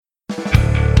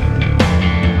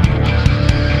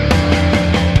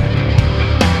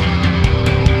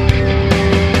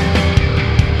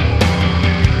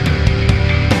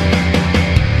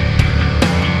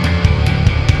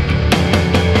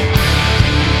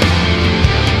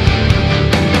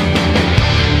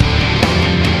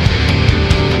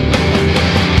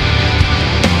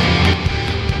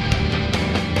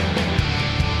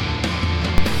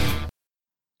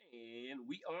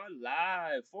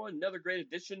great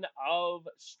edition of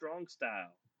Strong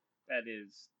Style. That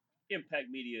is Impact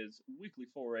Media's weekly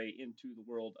foray into the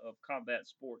world of combat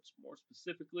sports, more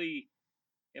specifically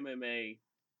MMA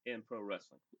and pro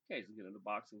wrestling. We occasionally get into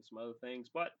boxing and some other things,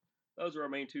 but those are our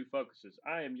main two focuses.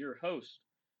 I am your host,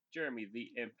 Jeremy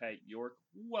the Impact York.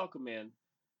 Welcome in.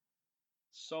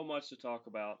 So much to talk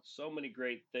about, so many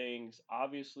great things.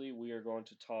 Obviously, we are going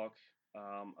to talk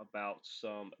about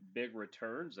some big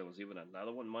returns. There was even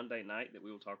another one Monday night that we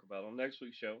will talk about on next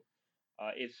week's show.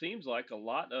 It seems like a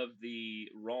lot of the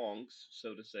wrongs,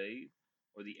 so to say,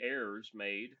 or the errors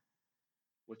made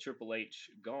with Triple H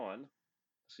gone,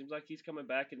 seems like he's coming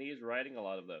back and he is righting a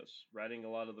lot of those, righting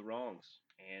a lot of the wrongs.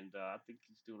 And I think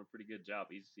he's doing a pretty good job.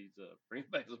 He's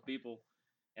bringing back some people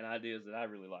and ideas that I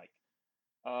really like.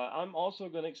 I'm also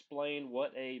going to explain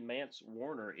what a Mance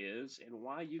Warner is and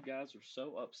why you guys are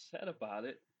so upset about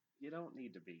it. You don't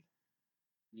need to be.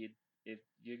 You if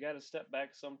you got to step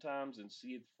back sometimes and see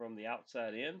it from the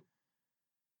outside in.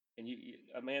 And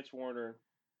a Mance Warner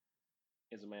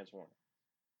is a Mance Warner.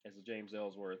 As a James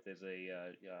Ellsworth, as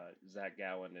a Zach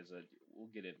Gowen, we'll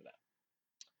get into that.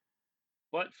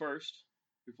 But first,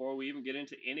 before we even get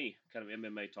into any kind of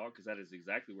MMA talk, because that is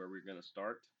exactly where we're going to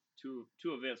start. Two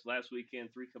events last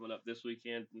weekend, three coming up this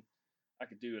weekend. I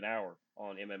could do an hour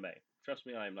on MMA. Trust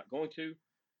me, I am not going to.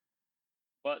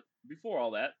 But before all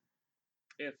that,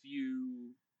 if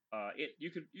you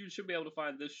you should be able to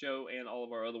find this show and all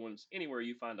of our other ones anywhere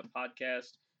you find a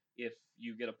podcast. If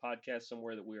you get a podcast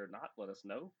somewhere that we are not, let us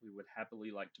know. We would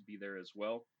happily like to be there as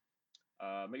well.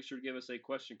 Make sure to give us a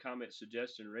question, comment,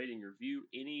 suggestion, rating, review,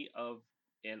 any of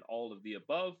and all of the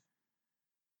above.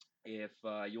 If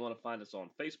you want to find us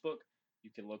on Facebook, you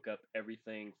can look up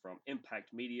everything from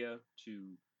Impact Media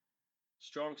to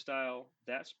Strong Style,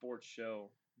 That Sports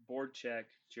Show, Board Check,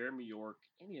 Jeremy York,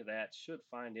 any of that should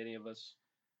find any of us.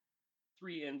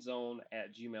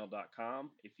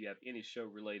 3endzone@gmail.com if you have any show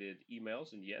related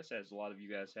emails. And yes, as a lot of you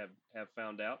guys have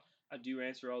found out, I do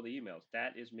answer all the emails.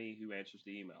 That is me who answers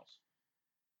the emails.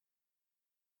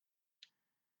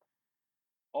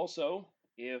 Also,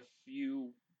 if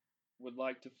you would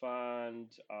like to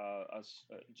find us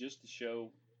just the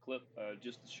show clip,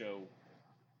 just the show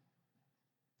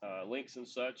links and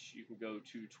such, you can go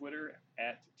to Twitter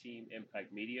at Team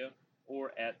Impact Media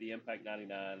or at the Impact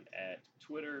 99 at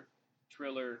Twitter,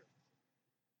 Triller,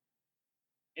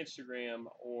 Instagram,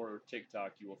 or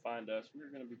TikTok. You will find us. We're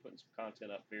going to be putting some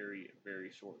content up very,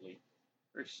 very shortly,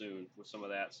 very soon with some of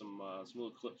that, some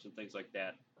little clips and things like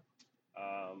that.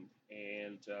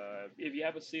 And if you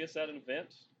happen to see us at an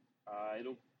event,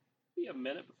 it'll be a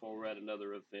minute before we're at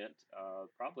another event.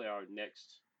 Probably our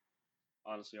next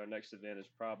event is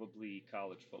probably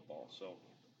college football. So,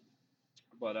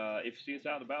 but if you see us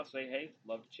out and about, say hey.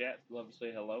 Love to chat. Love to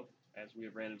say hello, as we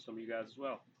have ran into some of you guys as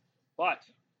well. But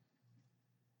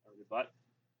I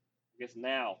guess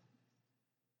now,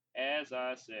 as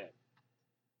I said,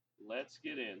 let's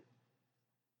get in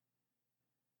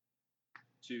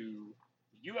to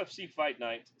UFC Fight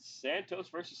Night, Santos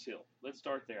versus Hill. Let's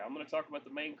start there. I'm going to talk about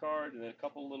the main card and then a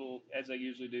couple little, as I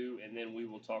usually do, and then we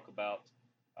will talk about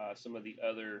some of the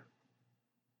other.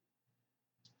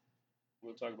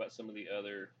 We'll talk about some of the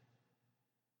other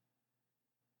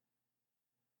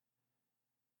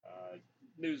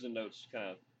news and notes, kind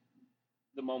of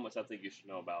the moments I think you should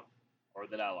know about or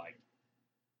that I liked.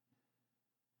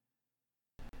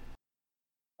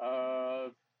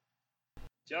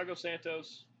 Thiago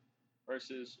Santos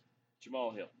versus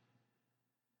Jamal Hill.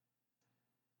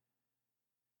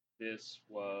 This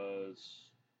was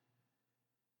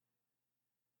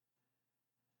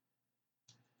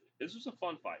a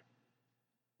fun fight.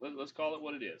 Let's call it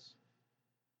what it is.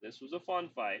 This was a fun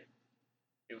fight.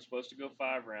 It was supposed to go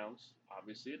 5 rounds.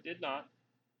 Obviously, it did not.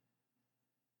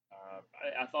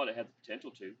 I thought it had the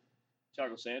potential to.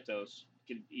 Thiago Santos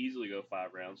can easily go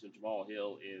 5 rounds, and Jamal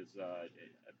Hill is a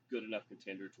good enough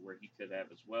contender to where he could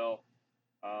have as well.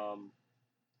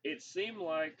 It seemed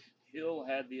like Hill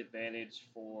had the advantage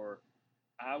for,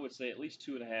 I would say, at least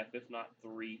 2.5, if not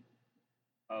 3,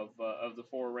 of the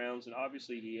 4 rounds, and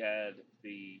obviously he had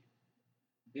the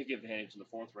big advantage in the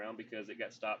 4th round because it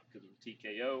got stopped because of a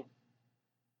TKO.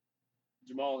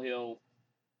 Jamal Hill,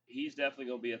 he's definitely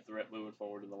going to be a threat moving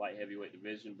forward in the light heavyweight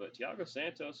division, but Thiago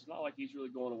Santos is not like he's really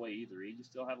going away either. He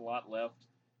still had a lot left.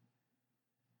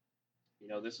 You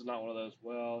know, this is not one of those,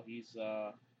 well, he's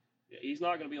not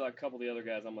going to be like a couple of the other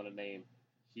guys I'm going to name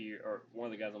here, or one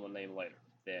of the guys I'm going to name later,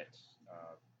 that,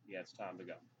 it's time to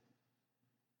go.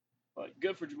 But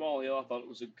good for Jamal Hill. I thought it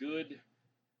was a good,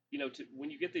 when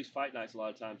you get these fight nights, a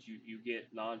lot of times you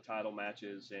get non-title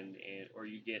matches or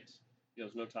you get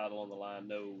There's no title on the line,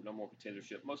 no more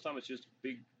contendership. Most time it's just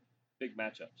big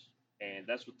matchups, and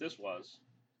that's what this was.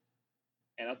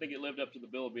 And I think it lived up to the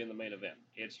bill of being the main event.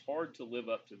 It's hard to live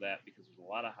up to that because there's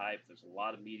a lot of hype, there's a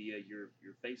lot of media, your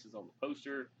face is on the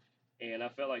poster, and I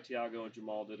felt like Thiago and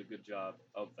Jamal did a good job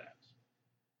of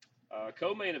that.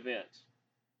 Co-main event: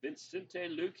 Vicente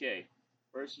Luque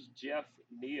versus Jeff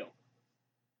Neal.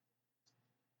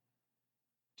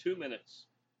 2 minutes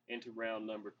into round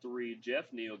number 3,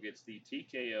 Jeff Neal gets the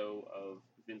TKO of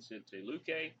Vicente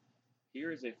Luque.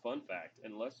 Here is a fun fact.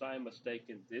 Unless I'm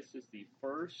mistaken, this is the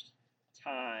first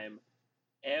time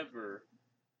ever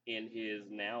in his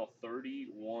now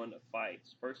 31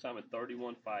 fights, first time in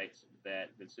 31 fights that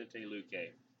Vicente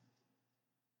Luque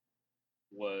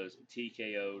was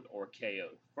TKO'd or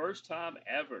KO'd. First time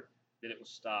ever that it was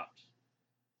stopped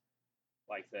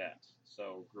like that.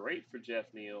 So great for Jeff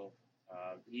Neal.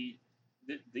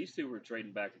 These two were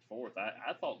trading back and forth.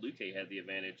 I thought Luque had the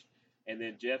advantage, and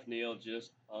then Jeff Neal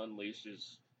just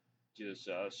unleashes just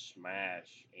a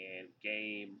smash and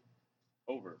game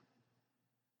over.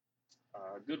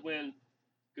 Good win,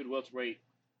 good welterweight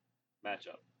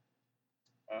matchup.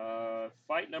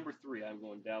 Fight number 3. I'm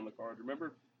going down the card.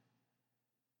 Remember,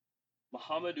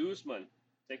 Muhammad Usman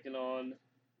taking on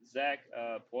Zach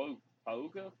Pauga.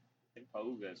 I think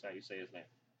Pauga is how you say his name.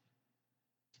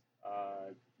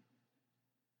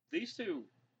 These two,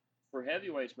 for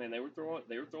heavyweights, man, they were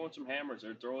throwing some hammers.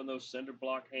 They're throwing those cinder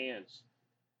block hands,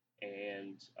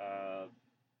 and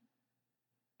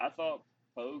I thought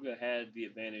Pauga had the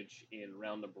advantage in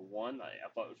round number 1. I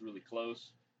thought it was really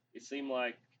close. It seemed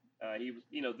like he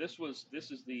was,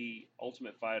 this is the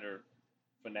Ultimate Fighter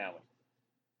finale.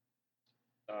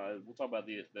 We'll talk about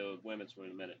the women's one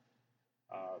in a minute.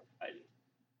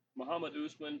 Muhammad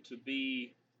Usman to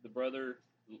be the brother,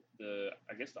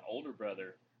 I guess the older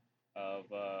brother of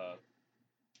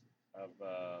of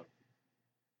uh,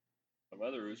 of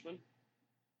other Usman.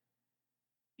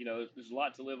 There's a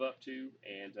lot to live up to,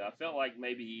 and I felt like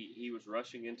maybe he was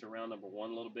rushing into round number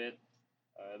 1 a little bit.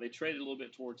 They traded a little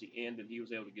bit towards the end, and he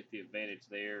was able to get the advantage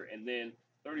there. And then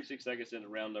 36 seconds into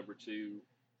round number 2,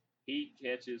 he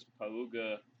catches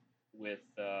Pauga with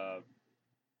kind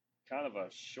of a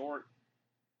short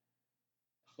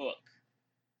hook,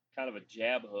 kind of a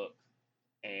jab hook,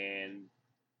 and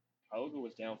Pauga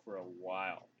was down for a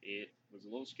while. It was a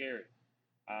little scary.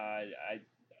 I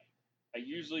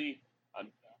usually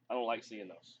I don't like seeing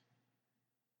those,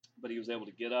 but he was able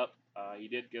to get up. He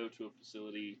did go to a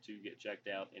facility to get checked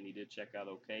out, and he did check out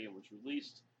okay and was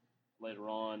released later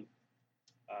on.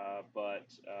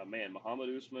 Man, Muhammad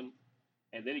Usman,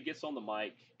 and then he gets on the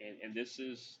mic, and this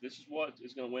is what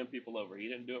is going to win people over. He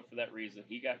didn't do it for that reason.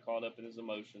 He got caught up in his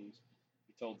emotions.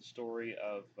 He told the story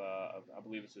of I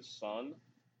believe it's his son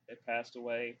that passed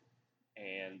away,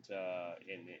 and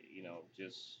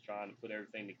just trying to put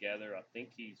everything together. I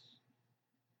think he's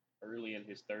early in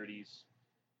his 30s.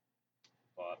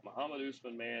 But Muhammad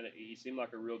Usman, man, he seemed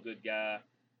like a real good guy.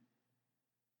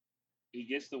 He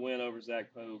gets the win over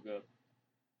Zach Pauga.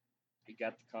 He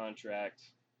got the contract.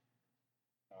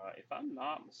 If I'm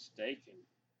not mistaken,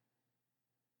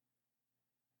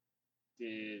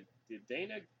 did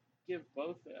Dana give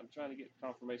both? I'm trying to get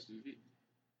confirmation.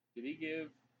 Did he give?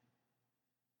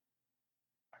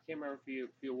 I can't remember if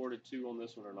he awarded 2 on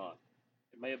this one or not.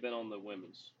 It may have been on the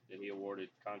women's that he awarded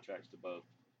contracts to both.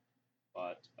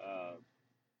 But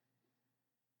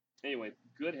anyway,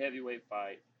 good heavyweight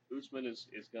fight. Usman is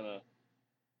gonna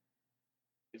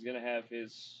have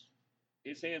his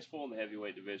hands full in the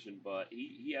heavyweight division, but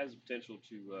he has the potential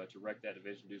to wreck that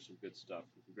division, do some good stuff.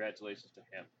 And congratulations to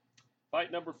him.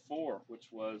 Fight number 4, which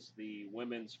was the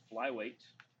women's flyweight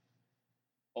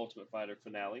Ultimate Fighter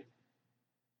finale.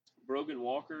 Brogan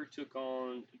Walker took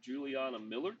on Juliana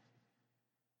Miller.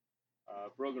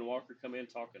 Brogan Walker come in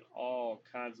talking all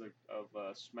kinds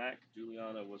of smack.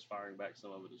 Juliana was firing back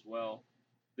some of it as well.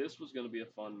 This was going to be a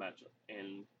fun matchup,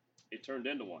 and it turned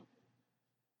into one.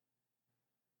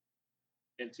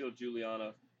 Until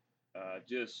Juliana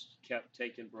just kept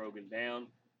taking Brogan down,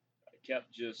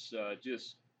 kept just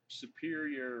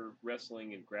superior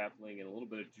wrestling and grappling and a little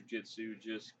bit of jiu-jitsu,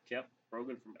 just kept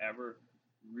Brogan from ever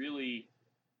really,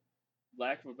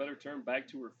 lack of a better term, back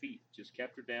to her feet. Just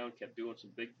kept her down, kept doing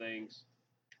some big things.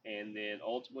 And then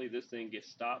ultimately this thing gets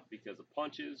stopped because of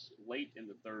punches late in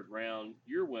the 3rd round.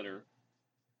 Your winner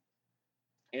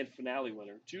and finale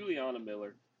winner, Juliana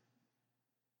Miller.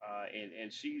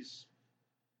 And she's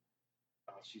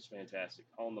fantastic.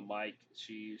 On the mic,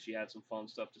 she had some fun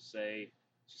stuff to say.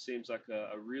 She seems like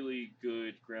a really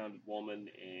good, grounded woman,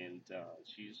 and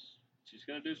she's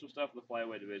going to do some stuff in the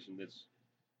flyweight division that's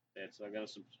going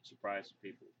to surprise some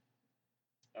people.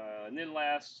 And then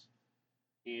last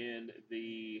in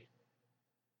the,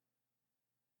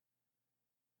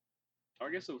 I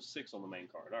guess it was 6 on the main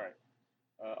card. All right.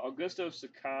 Augusto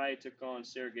Sakai took on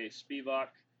Sergey Spivak.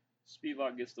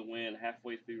 Spivak gets the win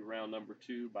halfway through round number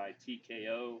 2 by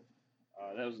TKO.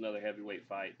 That was another heavyweight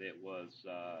fight that was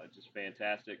just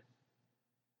fantastic.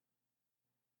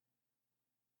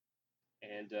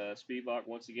 And Spivak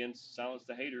once again silenced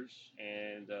the haters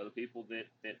and the people that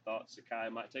thought Sakai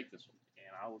might take this one.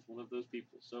 And I was one of those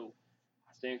people. So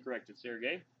I stand corrected,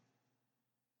 Sergey.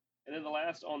 And then the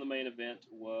last on the main event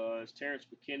was Terrence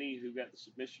McKinney, who got the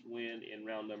submission win in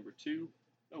round number 2.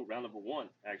 No, round number 1,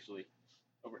 actually,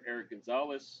 over Eric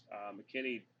Gonzalez.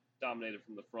 McKinney dominated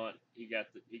from the front. He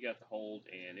got the hold,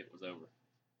 and it was over.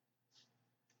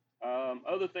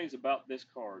 Other things about this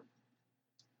card.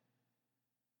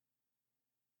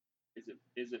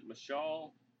 Is it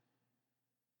Mashal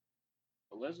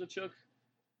Lesnichuk?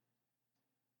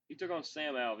 He took on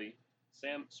Sam Alvey,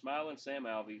 smiling Sam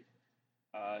Alvey,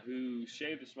 who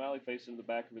shaved a smiley face in the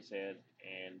back of his head,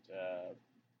 and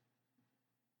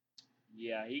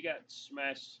yeah, he got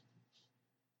smashed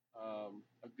a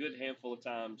good handful of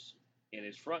times in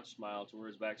his front smile to where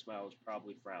his back smile was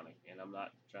probably frowning. And I'm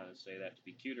not trying to say that to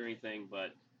be cute or anything,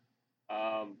 but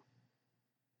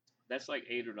that's like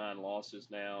 8 or 9 losses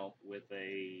now with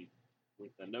a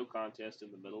no contest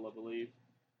in the middle, I believe.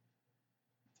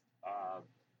 Uh,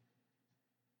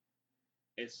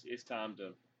 it's time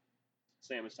to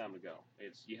Sam. It's time to go.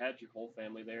 It's you had your whole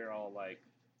family there, all like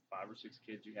 5 or 6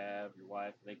 kids you have, your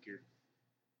wife. I think your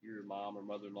mom or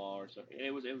mother-in-law or something. And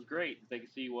it was great. They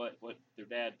could see what their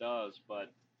dad does,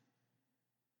 but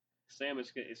Sam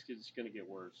it's going to get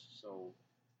worse. So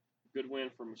good win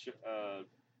for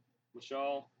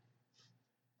Michelle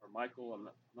or Michael. I'm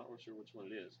not really sure which one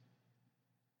it is,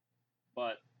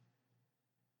 but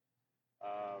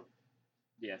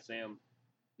yeah, Sam,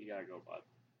 you gotta go, bud.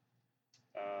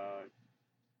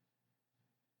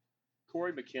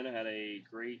 Corey McKenna had a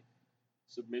great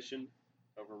submission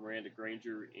over Miranda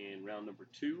Granger in round number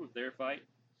 2 of their fight.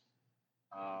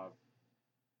 Uh,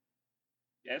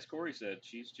 as Corey said,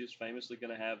 she's just famously going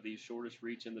to have the shortest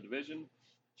reach in the division,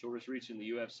 shortest reach in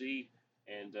the UFC,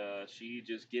 and she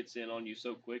just gets in on you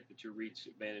so quick that your reach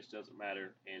advantage doesn't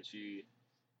matter. And she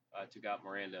took out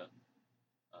Miranda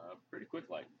pretty quick,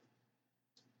 like.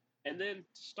 And then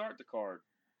to start the card,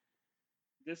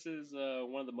 this is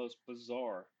one of the most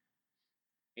bizarre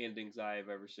endings I have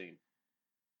ever seen.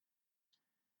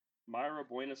 Myra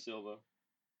Buena Silva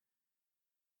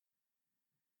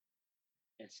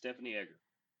and Stephanie Egger.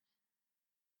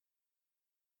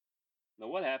 Now,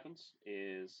 what happens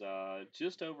is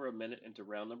just over a minute into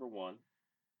round number 1,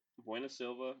 Buena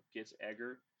Silva gets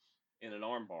Egger in an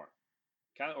armbar,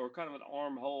 kind of an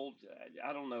arm hold.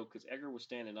 I don't know because Egger was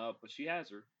standing up, but she has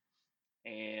her.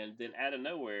 And then out of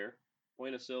nowhere,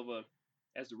 Buena Silva,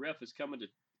 as the ref is coming to,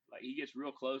 like he gets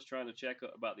real close trying to check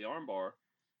about the armbar.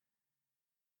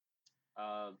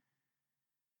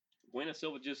 Buena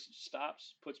Silva just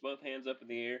stops, puts both hands up in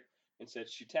the air, and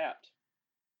says she tapped.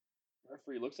 The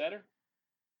referee looks at her,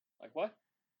 like what?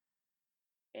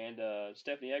 And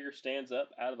Stephanie Egger stands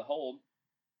up out of the hold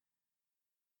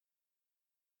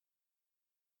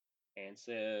and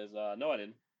says, "No, I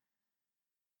didn't."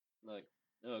 I'm like,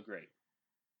 oh, great.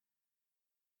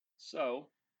 So,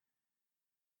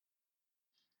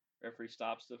 referee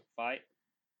stops the fight,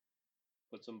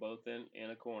 puts them both in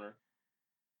a corner,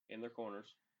 in their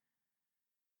corners,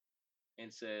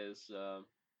 and says, "Let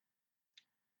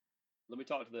me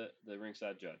talk to the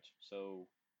ringside judge." So,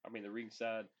 I mean, the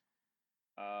ringside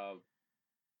uh,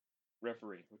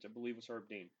 referee, which I believe was Herb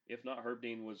Dean. If not, Herb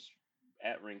Dean was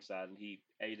at ringside and he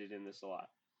aided in this a lot.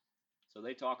 So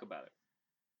they talk about it,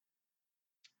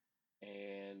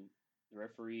 and the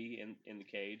referee in the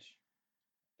cage,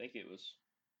 I think it was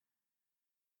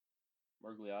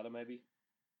Mergliata, maybe.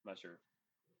 I'm not sure.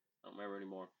 I don't remember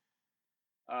anymore.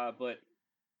 But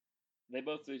they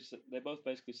both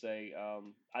basically say,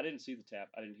 I didn't see the tap,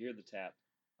 I didn't hear the tap,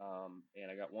 and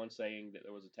I got one saying that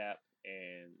there was a tap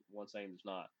and one saying there's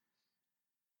not.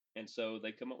 And so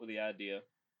they come up with the idea,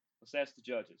 let's ask the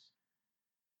judges.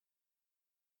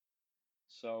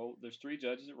 So there's 3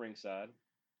 judges at ringside,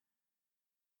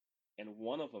 and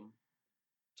one of them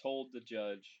told the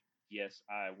judge, yes,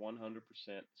 I 100%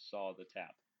 saw the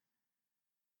tap.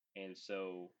 And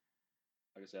so,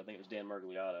 like I said, I think it was Dan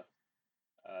Mergliata.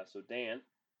 So Dan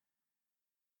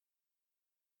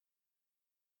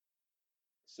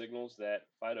signals that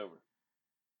fight over.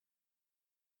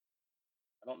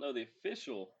 I don't know the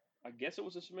official. I guess it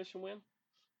was a submission win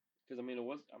because I mean it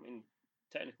was. I mean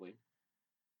technically,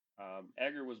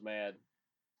 Egger was mad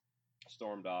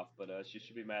stormed off, but she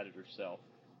should be mad at herself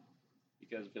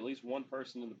because if at least one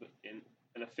person in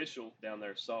an official down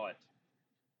there saw it,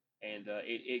 and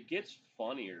it gets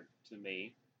funnier to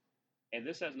me, and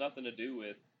this has nothing to do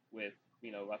with if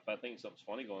I think something's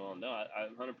funny going on. No, I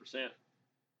 100%.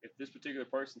 If this particular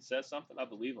person says something, I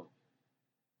believe them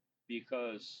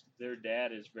because their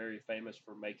dad is very famous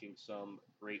for making some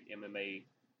great MMA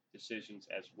decisions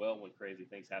as well when crazy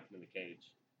things happen in the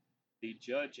cage. The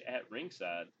judge at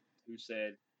ringside who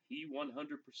said he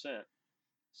 100%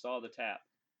 saw the tap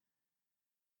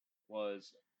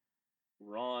was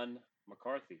Ron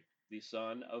McCarthy, the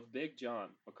son of Big John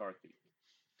McCarthy.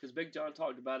 Because Big John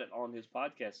talked about it on his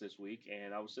podcast this week,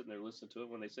 and I was sitting there listening to it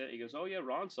when they said it. He goes, "Oh yeah,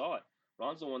 Ron saw it.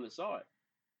 Ron's the one that saw it."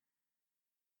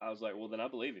 I was like, "Well, then I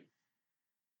believe him.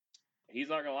 He's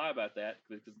not gonna lie about that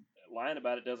because lying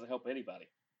about it doesn't help anybody."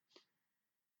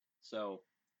 So,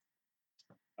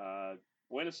 uh,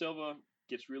 Buena Silva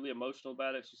gets really emotional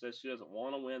about it. She says she doesn't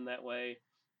want to win that way,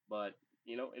 but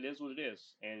it is what it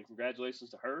is. And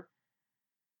congratulations to her.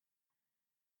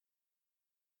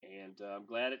 And I'm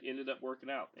glad it ended up working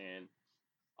out. And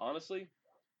honestly,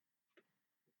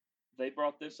 they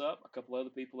brought this up. A couple other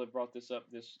people have brought this up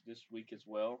this week as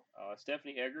well.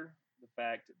 Stephanie Egger, the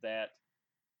fact that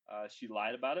she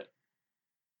lied about it.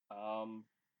 Um,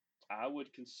 I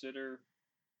would consider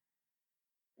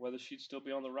whether she'd still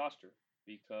be on the roster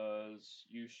because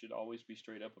you should always be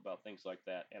straight up about things like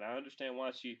that. And I understand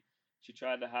why she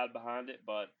tried to hide behind it,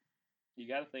 but you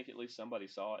got to think at least somebody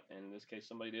saw it, and in this case,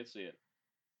 somebody did see it.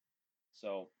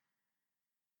 So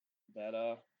that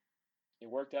it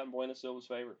worked out in Buena Silva's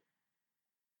favor.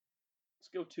 Let's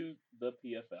go to the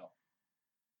PFL.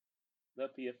 The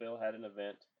PFL had an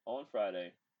event on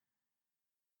Friday.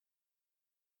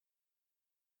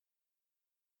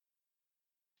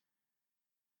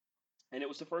 And it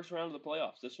was the first round of the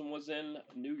playoffs. This one was in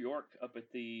New York up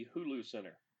at the Hulu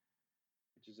Center,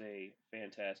 which is a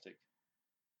fantastic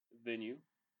venue.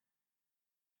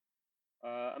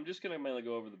 I'm just going to mainly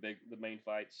go over the main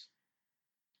fights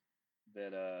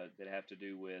that have to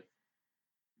do with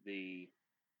the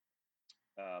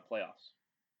playoffs.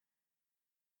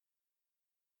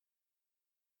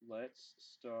 Let's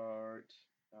start.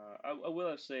 I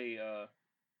will say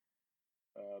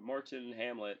Martin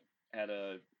Hamlet had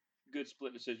a good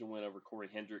split decision win over Corey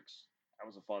Hendricks. That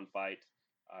was a fun fight.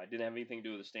 Didn't have anything to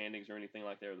do with the standings or anything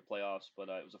like that or the playoffs, but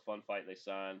it was a fun fight they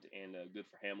signed, and good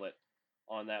for Hamlet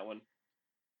on that one.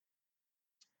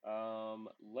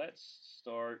 Let's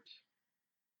start.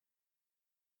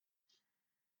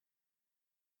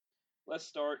 Let's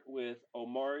start with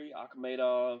Omari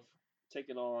Akhmedov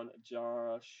taking on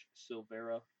Josh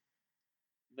Silveira.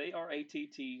 They are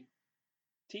ATT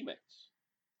teammates,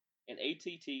 and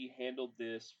ATT handled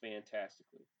this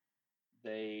fantastically.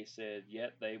 They said,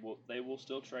 "Yet they will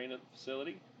still train at the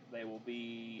facility. They will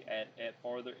be at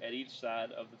farther at each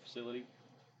side of the facility.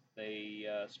 They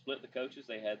split the coaches.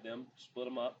 They had them split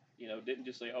them up. Didn't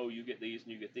just say, "Oh, you get these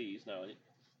and you get these." No,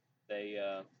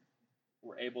 they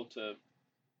were able to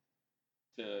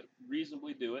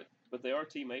reasonably do it. But they are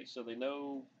teammates, so they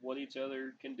know what each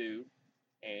other can do.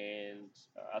 And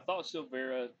I thought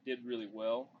Silveira did really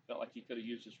well. I felt like he could have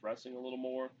used his wrestling a little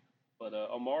more. But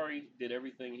Omari did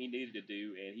everything he needed to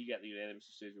do, and he got the unanimous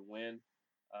decision win.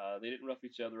 They didn't rough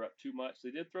each other up too much.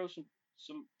 They did throw some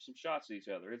shots at each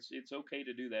other. It's okay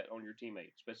to do that on your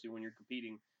teammate, especially when you're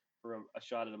competing for a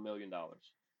shot at $1 million.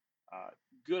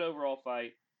 Good overall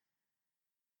fight.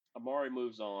 Amari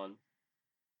moves on,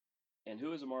 and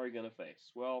who is Amari going to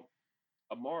face? Well,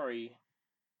 Amari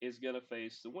is going to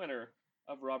face the winner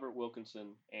of Robert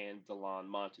Wilkinson and Delon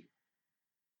Monte.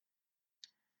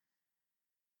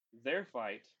 Their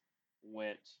fight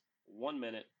went 1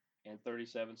 minute and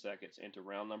 37 seconds into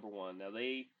round number one. Now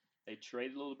they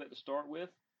traded a little bit to start with.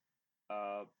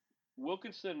 Uh,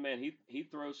 Wilkinson, man, he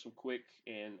throws some quick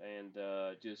and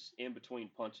just in between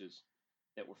punches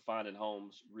that were finding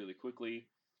homes really quickly.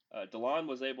 Delon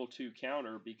was able to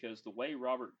counter because the way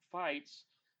Robert fights,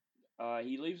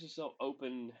 he leaves himself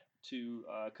open to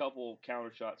a couple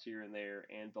counter shots here and there,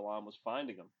 and Delon was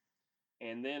finding them.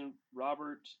 And then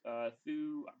Robert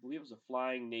threw, I believe it was a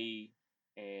flying knee,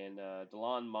 and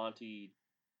Delon Monte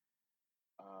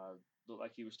looked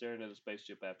like he was staring at a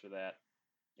spaceship after that,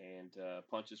 and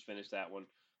punches finished that one.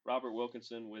 Robert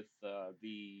Wilkinson with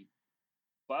the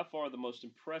by far the most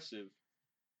impressive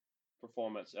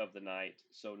performance of the night.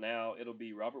 So now it'll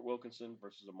be Robert Wilkinson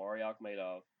versus Amari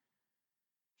Akhmedov,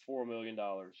 $4 million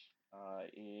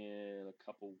in a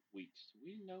couple weeks. Do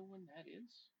we know when that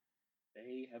is?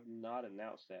 They have not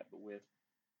announced that, but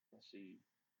let's see,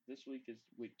 this week is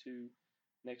week 2,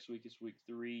 next week is week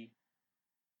 3.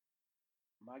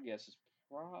 My guess is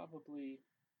probably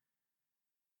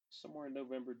somewhere in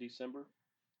November, December.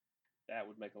 That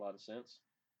would make a lot of sense.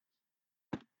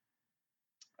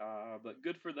 But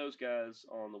good for those guys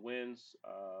on the wins.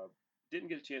 Didn't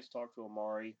get a chance to talk to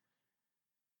Amari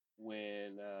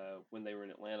when they were in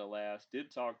Atlanta last.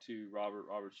 Did talk to Robert.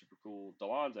 Robert's super cool.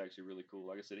 Delon's actually really cool.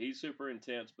 Like I said, he's super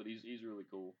intense, but he's really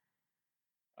cool.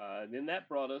 And then that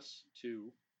brought us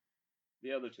to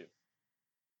the other two,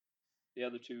 the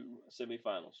other two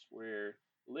semifinals, where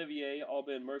Olivier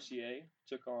Aubin Mercier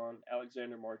took on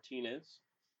Alexander Martinez.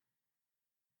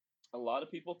 A lot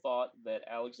of people thought that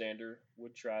Alexander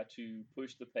would try to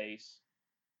push the pace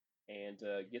and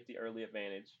get the early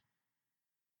advantage,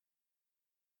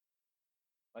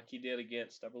 like he did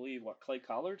against, I believe, Clay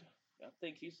Collard. I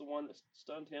think he's the one that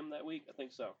stunned him that week. I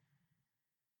think so.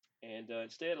 And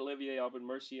instead, Olivier Aubin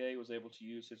Mercier was able to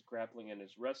use his grappling and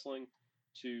his wrestling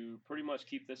to pretty much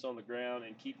keep this on the ground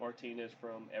and keep Martinez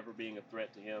from ever being a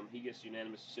threat to him. He gets a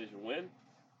unanimous decision win.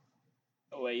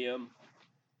 OAM,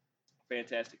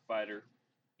 fantastic fighter.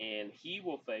 And he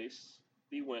will face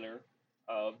the winner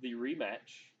of the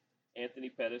rematch, Anthony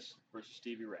Pettis versus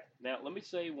Stevie Ray. Now, let me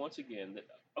say once again that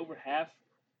over half,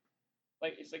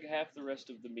 it's like half the rest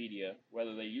of the media,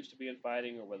 whether they used to be in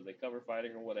fighting or whether they cover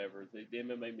fighting or whatever, the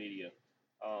MMA media,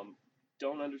 um,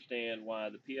 don't understand why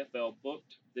the PFL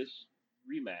booked this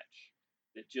rematch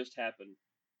that just happened.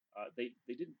 They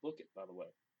didn't book it, by the way.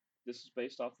 This is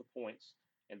based off the points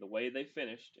and the way they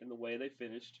finished. And the way they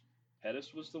finished,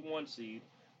 Pettis was the 1 seed,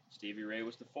 Stevie Ray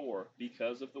was the 4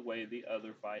 because of the way the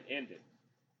other fight ended.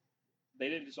 They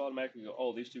didn't just automatically go,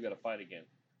 oh, these two got to fight again.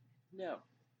 No,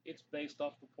 it's based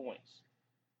off the points.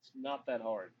 It's not that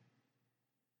hard.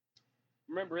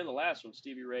 Remember in the last one,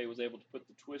 Stevie Ray was able to put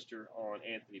the twister on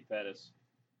Anthony Pettis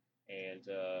and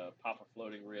pop a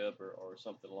floating rib or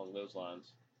something along those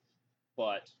lines.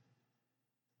 But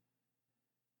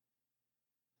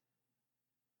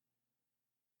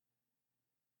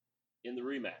in the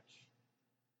rematch,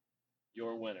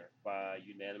 your winner by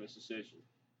unanimous decision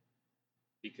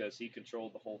because he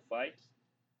controlled the whole fight.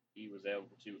 He was able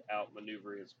to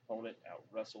outmaneuver his opponent, out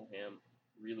wrestle him,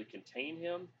 really contain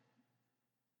him.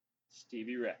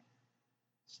 Stevie Ray.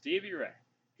 Stevie Ray.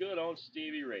 Good on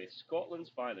Stevie Ray. Scotland's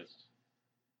finest.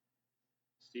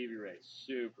 Stevie Ray.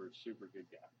 Super, super good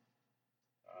guy.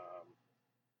 Um,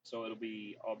 so it'll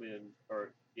be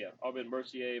Aubin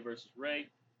Mercier versus Ray.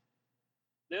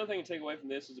 The other thing to take away from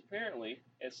this is apparently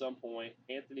at some point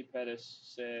Anthony Pettis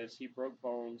says he broke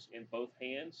bones in both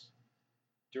hands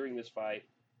during this fight,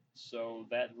 so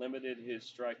that limited his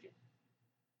striking.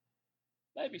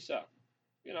 Maybe so.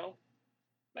 You know,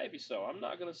 maybe so. I'm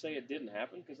not going to say it didn't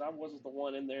happen because I wasn't the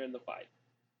one in there in the fight.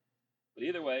 But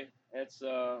either way, that's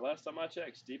last time I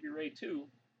checked. Stevie Ray 2,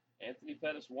 Anthony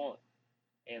Pettis 1.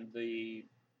 And the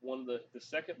one of the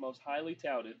second most highly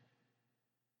touted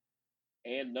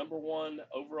and number 1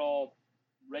 overall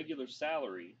regular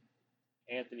salary,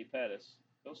 Anthony Pettis,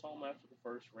 goes home after the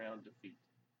first round defeat.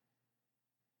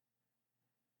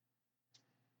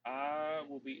 I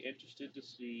will be interested to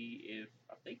see if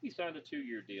I think he signed a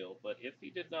 2-year deal, but if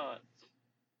he did not,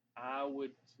 I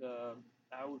would uh,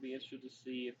 I would be interested to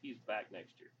see if he's back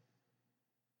next year.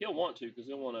 He'll want to because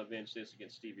he'll want to avenge this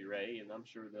against Stevie Ray, and I'm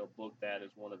sure they'll book that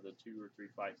as one of the 2 or 3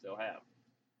 fights they'll have.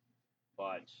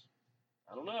 But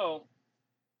I don't know.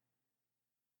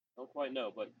 Don't quite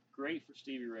know. But great for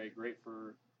Stevie Ray. Great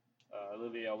for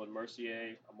Olivier Aubin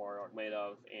Mercier, Amari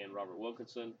Akhmedov, and Robert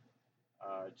Wilkinson.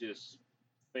 Just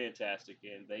fantastic,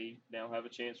 and they now have a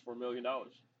chance for $1 million.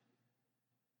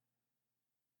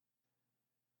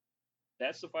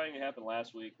 That's the fighting that happened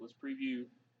last week. Let's preview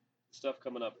stuff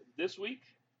coming up this week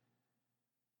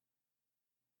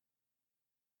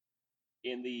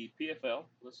in the PFL.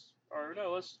 Let's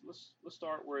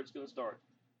start where it's going to start.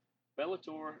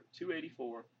 Bellator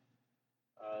 284.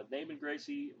 Naaman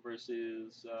Gracie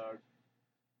versus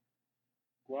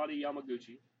Guadi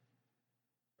Yamaguchi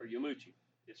or Yamuchi.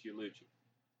 It's Yamuchi.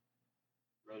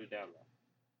 Wrote it down wrong.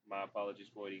 My apologies,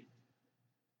 Guadi.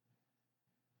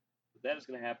 But that is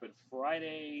going to happen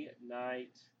Friday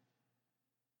night.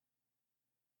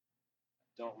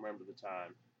 Don't remember the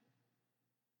time.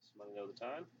 Somebody know the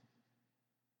time?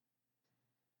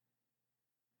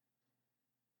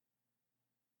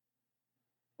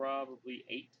 Probably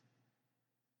 8.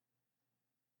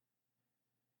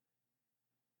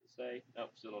 Say no,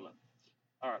 still don't know.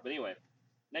 All right, but anyway,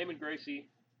 Naaman Gracie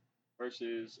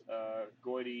versus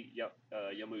Goiti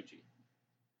Yamuchi.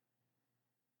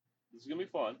 This is gonna be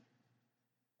fun.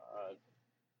 Uh,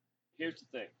 Here's the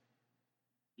thing: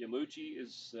 Yamuchi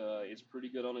is pretty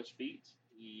good on his feet.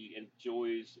 He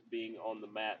enjoys being on the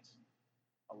mat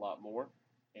a lot more.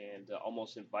 and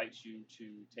almost invites you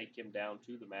to take him down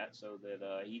to the mat so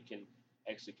that he can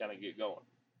actually kind of get going.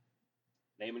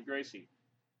 Naaman Gracie.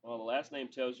 Well, the last name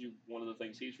tells you one of the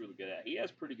things he's really good at. He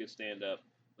has pretty good stand up,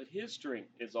 but his strength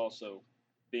is also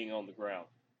being on the ground.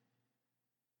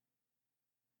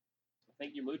 I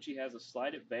think Yamauchi has a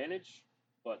slight advantage,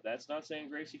 but that's not saying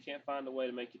Gracie can't find a way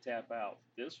to make you tap out.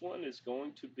 This one is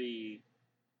going to be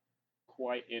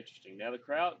quite interesting. Now,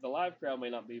 the live crowd may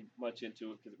not be much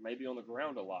into it because it may be on the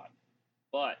ground a lot,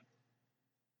 but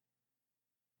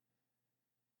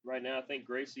right now I think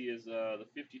Gracie is the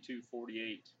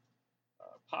 52-48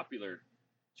 popular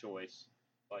choice.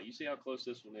 You see how close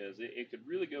this one is. It could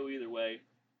really go either way.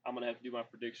 I'm going to have to do my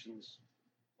predictions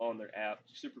on their app.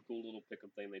 Super cool little pick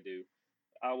 'em thing they do.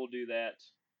 I will do that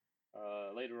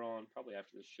later on, probably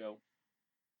after this show.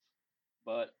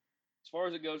 But as far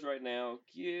as it goes right now,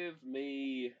 give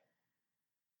me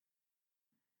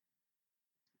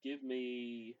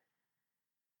the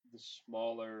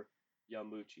smaller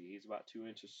Yamauchi. He's about 2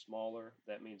 inches smaller.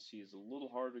 That means he's a little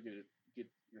harder to get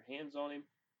your hands on him.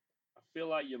 I feel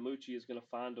like Yamauchi is going to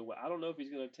find a way. I don't know if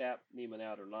he's going to tap Neiman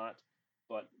out or not,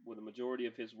 but with the majority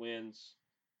of his wins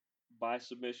by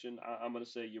submission, I'm going to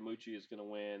say Yamauchi is going to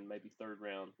win maybe third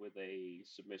round with a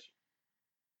submission.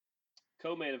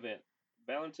 Co-main event,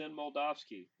 Valentin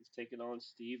Moldavsky is taking on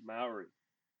Steve Mowry.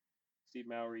 Steve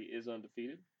Mowry is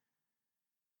undefeated.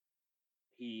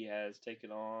 He has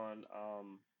taken on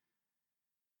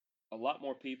a lot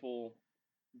more people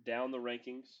down the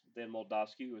rankings than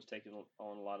Moldavsky, who has taken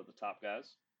on a lot of the top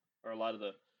guys, or a lot of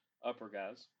the upper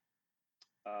guys.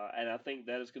 And I think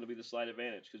that is going to be the slight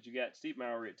advantage because you got Steve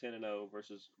Mowry at 10-0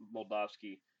 versus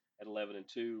Moldavsky at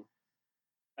 11-2.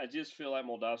 I just feel like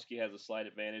Moldavsky has a slight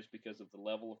advantage because of the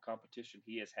level of competition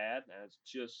he has had, and it's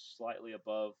just slightly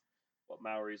above what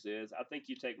Mowry's is. I think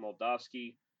you take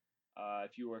Moldavsky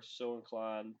if you are so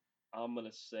inclined. I'm going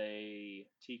to say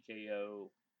TKO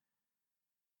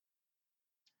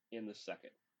in the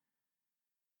second.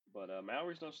 But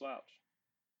Mowry's no slouch.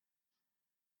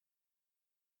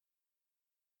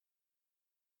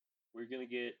 We're going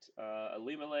to get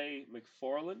Alimale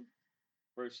McFarlane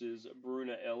versus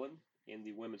Bruna Ellen in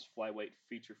the women's flyweight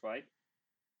feature fight.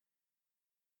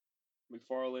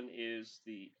 McFarlane is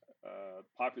the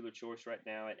popular choice right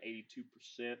now at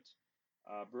 82%.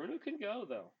 Bruna can go,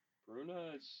 though.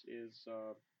 Bruna is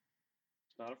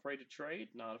not afraid to trade,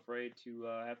 not afraid to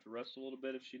have to wrestle a little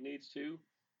bit if she needs to.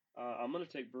 I'm going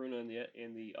to take Bruna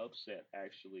in the upset,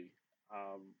 actually.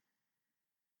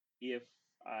 If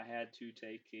I had to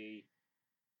take a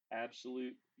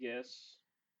absolute guess,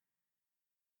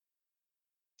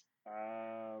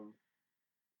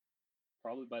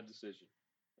 probably by decision.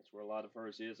 That's where a lot of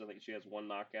hers is. I think she has one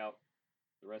knockout.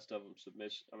 The rest of them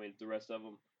submission. The rest of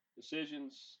them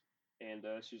decisions, and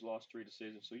she's lost 3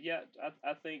 decisions. So yeah,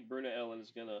 I think Bruna Ellen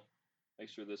is gonna make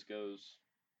sure this goes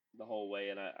the whole way,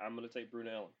 and I'm gonna take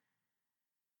Bruna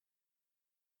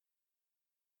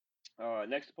Ellen.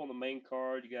 Next up on the main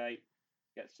card, you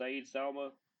got Saeed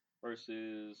Salma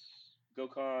versus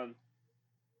Gokhan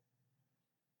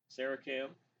Sarakam.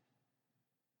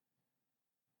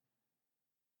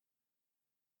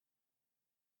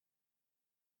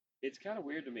 It's kind of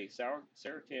weird to me.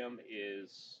 Sarakam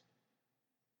is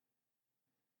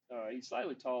he's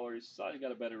slightly taller. He's slightly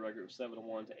got a better record of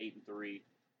 7-1 to 8-3.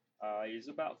 He's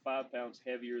about 5 pounds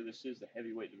heavier. This is the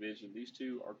heavyweight division. These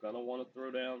two are gonna want to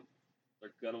throw down.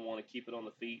 They're gonna want to keep it on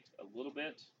the feet a little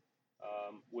bit.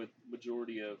 With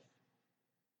majority of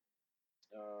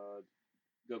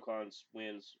Gokhan's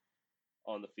wins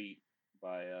on the feet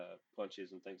by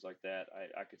punches and things like that.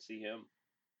 I could see him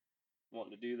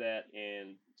wanting to do that.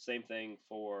 And same thing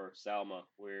for Salma,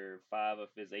 where 5 of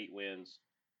his 8 wins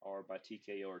are by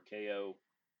TKO or KO.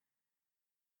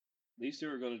 These two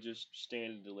are going to just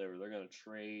stand and deliver. They're going to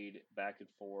trade back and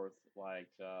forth like,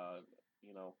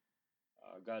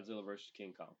 Godzilla versus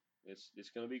King Kong. It's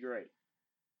going to be great.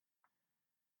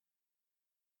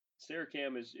 Sarah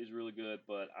Cam is really good,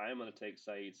 but I'm going to take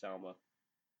Saeed Salma.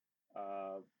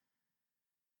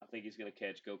 I think he's going to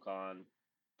catch Gokhan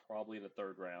probably in the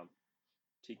third round.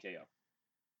 TKO.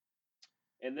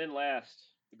 And then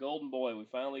last, the Golden Boy. We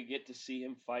finally get to see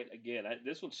him fight again.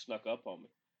 This one snuck up on me.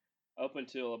 Up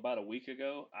until about a week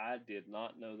ago, I did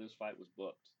not know this fight was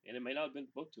booked. And it may not have been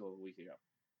booked till a week ago.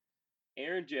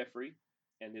 Aaron Jeffrey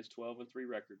and his 12-3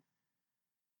 record,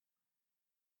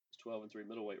 his 12-3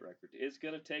 middleweight record, is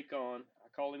going to take on, I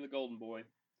call him the Golden Boy,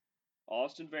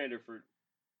 Austin Vanderford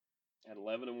at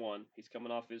 11-1. He's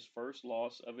coming off his first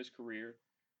loss of his career,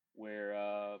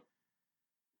 where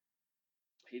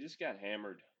he just got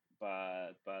hammered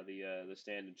by the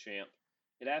standing champ.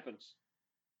 It happens.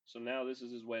 So now this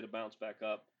is his way to bounce back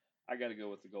up. I got to go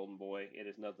with the Golden Boy. It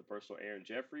is nothing personal, Aaron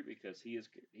Jeffrey, because he is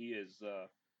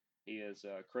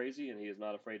crazy and he is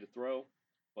not afraid to throw.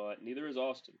 But neither is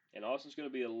Austin, and Austin's going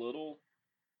to be a little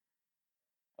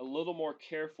more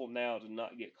careful now to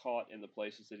not get caught in the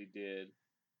places that he did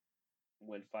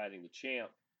when fighting the champ.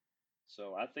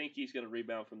 So I think he's going to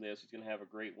rebound from this. He's going to have a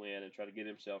great win and try to get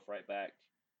himself right back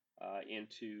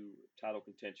into title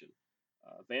contention.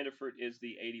 Vanderford is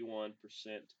the 81%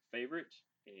 favorite,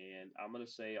 and I'm going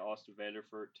to say Austin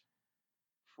Vanderford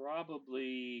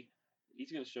probably he's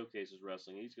going to showcase his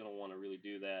wrestling. He's going to want to really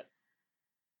do that.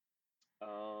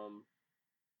 Um,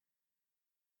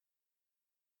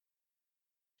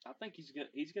 I think he's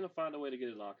gonna find a way to get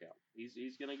a knockout.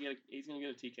 He's gonna get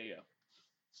a TKO.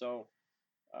 So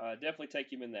definitely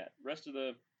take him in that. Rest of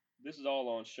this is all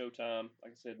on Showtime.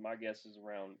 Like I said, my guess is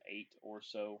around 8 or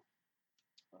so.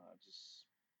 Just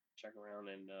check around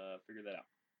and figure that out.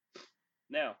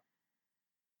 Now,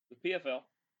 the PFL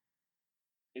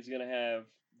is going to have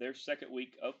their second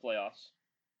week of playoffs.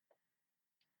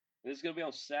 This is going to be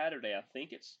on Saturday. I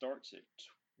think it starts at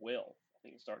 12. I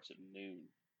think it starts at noon.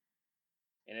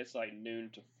 And it's like noon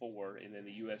to 4. And then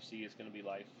the UFC is going to be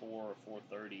like 4 or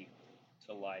 4:30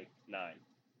 to like 9.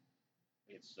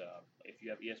 It's if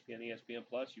you have ESPN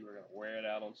Plus, you are going to wear it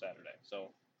out on Saturday.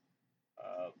 So,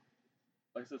 uh,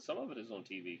 like I said, some of it is on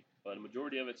TV, but the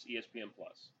majority of it's ESPN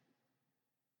Plus.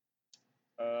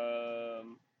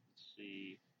 Let's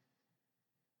see.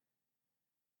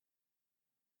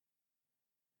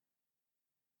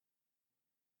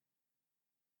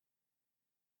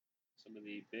 Some of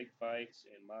the big fights,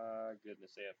 and my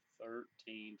goodness, they have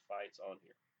 13 fights on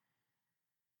here.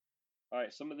 All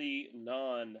right, some of the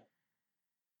non-mains,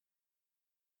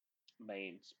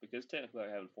 because technically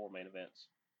they're having 4 main events.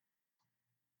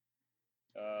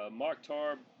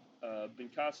 Mokhtar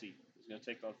Binkasi is going to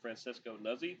take on Francesco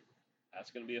Nuzzi.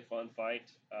 That's going to be a fun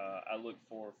fight. I look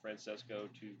for Francesco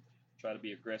to try to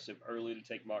be aggressive early to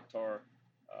take Mokhtar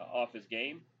off his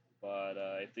game. But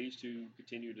if these two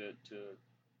continue to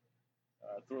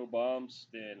throw bombs,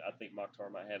 then I think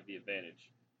Mokhtar might have the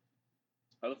advantage.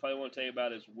 Other fight I want to tell you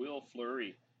about is Will Fleury.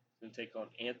 He's going to take on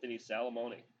Anthony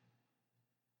Salamone.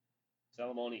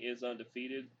 Salamone is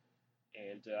undefeated,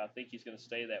 and I think he's going to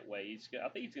stay that way. I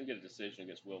think he's going to get a decision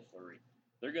against Will Fleury.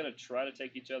 They're going to try to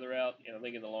take each other out, and I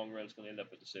think in the long run it's going to end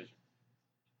up a decision.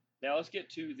 Now let's get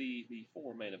to the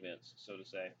 4 main events, so to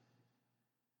say,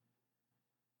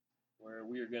 where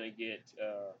we are going to get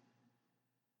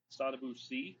Santos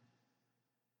C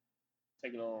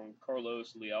taking on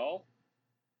Carlos Leal.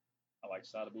 I like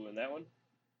Sadabu in that one.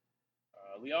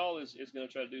 Leal is going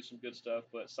to try to do some good stuff,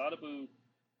 but Sadabu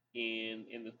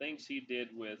in the things he did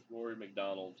with Rory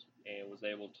MacDonald and was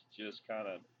able to just kind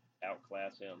of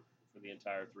outclass him for the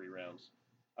entire 3 rounds.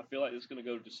 I feel like this is going to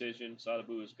go to decision.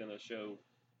 Sadabu is going to show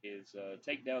his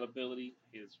takedown ability,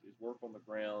 his work on the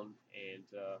ground, and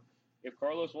if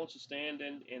Carlos wants to stand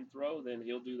and throw, then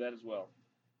he'll do that as well.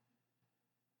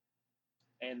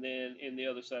 And then in the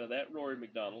other side of that, Rory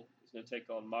MacDonald is going to take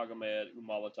on MacDonald V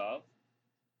Umalatov.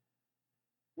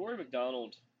 Rory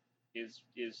MacDonald is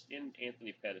in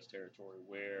Anthony Pettis territory,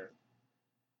 where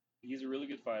he's a really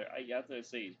good fighter. I have to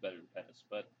say he's better than Pettis,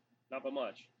 but not by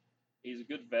much. He's a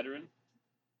good veteran.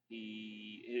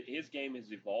 His game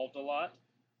has evolved a lot,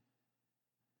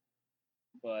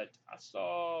 but I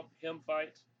saw him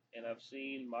fight, and I've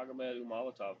seen Magomed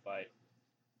Umalatov fight,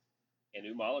 and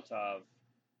Umalatov,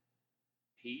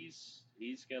 he's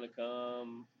gonna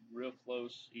come real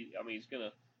close. He's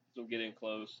gonna get in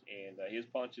close, and his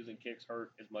punches and kicks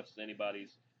hurt as much as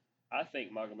anybody's. I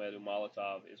think Magomed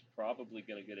Umalatov is probably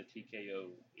going to get a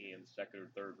TKO in the second or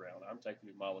third round. I'm taking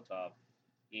Umalatov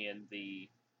in the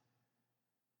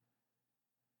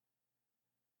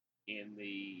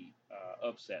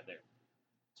upset there.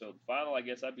 So the final, I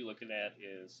guess I'd be looking at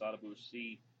is Sadabu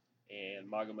C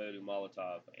and Magomed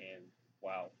Umalatov, and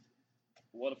wow,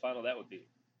 what a final that would be.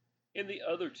 In the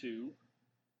other 2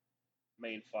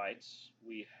 main fights,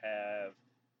 we have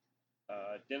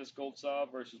Dennis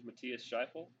Goltsov versus Matthias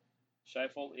Scheifel.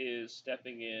 Scheifel is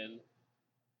stepping in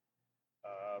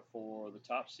for the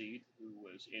top seed, who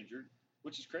was injured,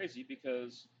 which is crazy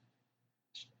because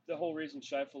the whole reason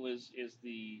Scheifel was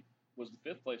the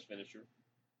 5th place finisher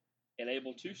and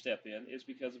able to step in is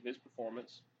because of his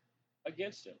performance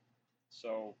against him.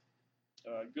 So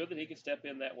good that he can step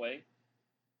in that way.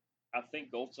 I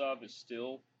think Goltsov is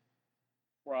still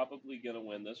probably going to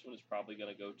win this one. It's probably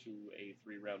going to go to a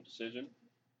 3-round decision.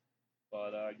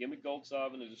 But give me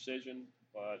Goltsov in a decision.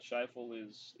 But Scheifel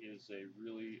is a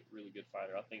really, really good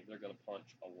fighter. I think they're going to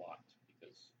punch a lot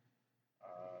because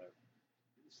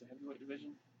it's the heavyweight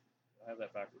division. I have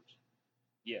that backwards.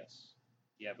 Yes.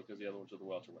 Yeah, because the other ones are the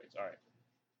welterweights. All right.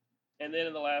 And then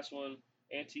in the last one,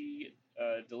 Antti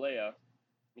Delea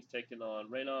is taking on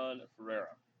Renan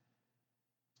Ferreira.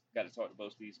 Got to talk to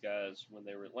both of these guys when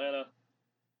they were in Atlanta.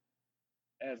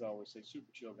 As I always say,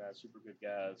 super chill guys, super good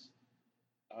guys.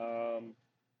 Gosh,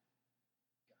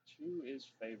 who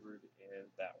is favored in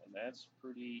that one? That's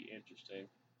pretty interesting.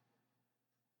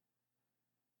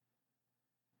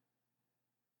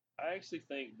 I actually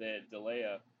think that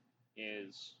Delea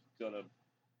is going to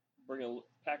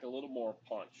pack a little more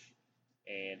punch,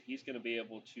 and he's going to be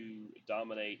able to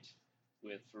dominate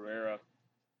with Ferreira.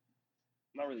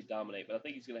 Not really dominate, but I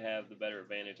think he's going to have the better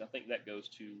advantage. I think that goes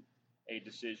to a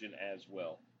decision as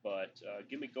well. But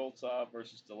give me Goltsov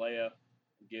versus Delea.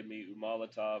 Give me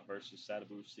Umalatov versus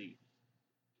Santos V.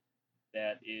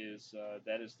 That is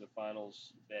the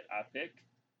finals that I pick.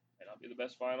 And I'll be the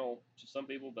best final to some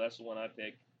people, but that's the one I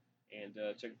pick. And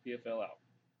check the PFL out.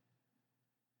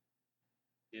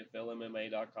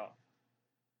 PFLMMA.com.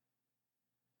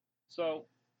 So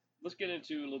let's get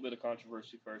into a little bit of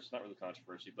controversy first. Not really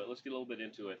controversy, but let's get a little bit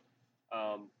into it.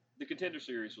 The Contender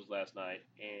Series was last night,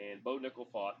 and Bo Nickel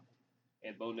fought,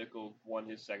 and Bo Nickel won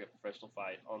his second professional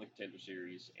fight on the Contender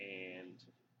Series. And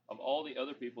of all the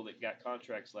other people that got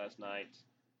contracts last night,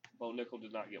 Bo Nickel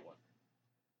did not get one.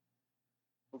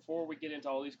 Before we get into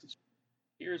all these,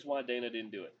 here's why Dana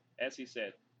didn't do it. As he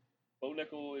said, Bo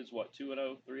Nickel is what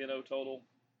 2-0, 3-0 total.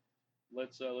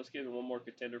 Let's give him one more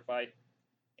contender fight,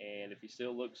 and if he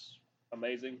still looks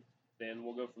amazing, then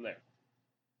we'll go from there.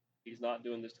 He's not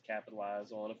doing this to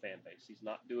capitalize on a fan base. He's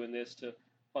not doing this to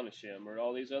punish him or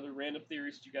all these other random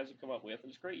theories that you guys have come up with. And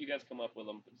it's great you guys come up with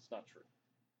them, but it's not true.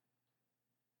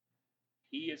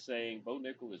 He is saying Bo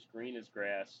Nickel is green as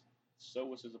grass. So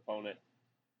was his opponent.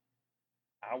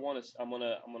 I'm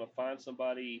gonna find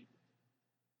somebody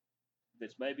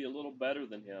that's maybe a little better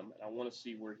than him, and I want to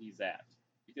see where he's at.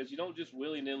 Because you don't just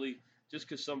willy-nilly, just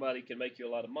because somebody can make you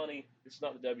a lot of money. It's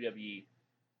not the WWE.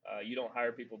 You don't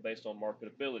hire people based on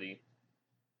marketability.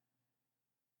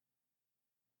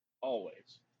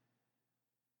 Always.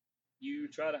 You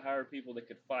try to hire people that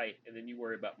could fight, and then you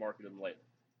worry about marketing them later.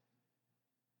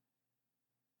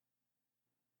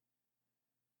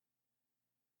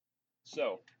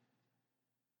 So,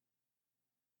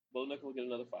 Bo Nickel will get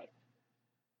another fight.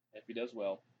 If he does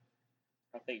well,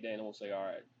 I think Dana will say, "All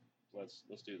right, let's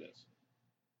do this."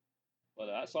 But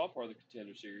I saw part of the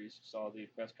Contender Series. Saw the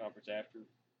press conference after.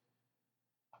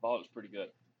 I thought it was pretty good.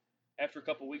 After a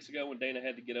couple weeks ago, when Dana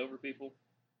had to get on people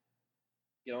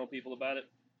about it,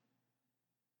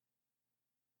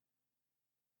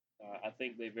 I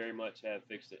think they very much have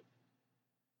fixed it.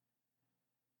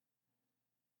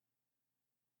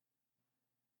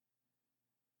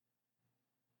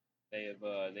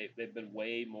 They've been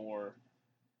way more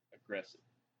aggressive.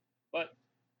 But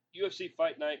UFC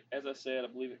Fight Night, as I said, I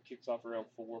believe it kicks off around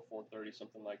 4:30,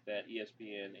 something like that.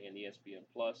 ESPN and ESPN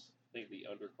Plus. I think the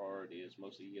undercard is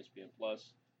mostly ESPN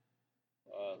Plus.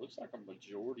 Looks like a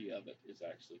majority of it is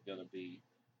actually going to be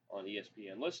on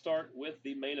ESPN. Let's start with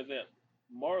the main event: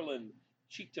 Marlon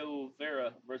Chito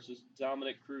Vera versus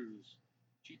Dominic Cruz.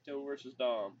 Chito versus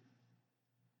Dom.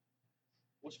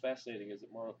 What's fascinating is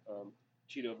that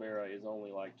Chito Vera is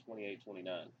only like 28,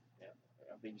 29. Yeah,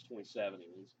 I think he's 27.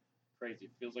 He's crazy.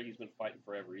 It feels like he's been fighting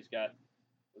forever. He's got,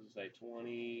 what does it say,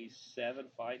 27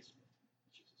 fights.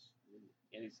 Jesus,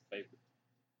 and he's the favorite.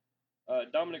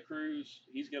 Dominic Cruz,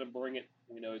 he's going to bring it.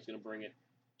 We know he's going to bring it.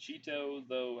 Chito,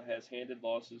 though, has handed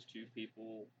losses to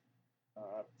people.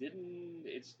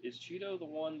 Is Chito the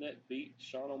one that beat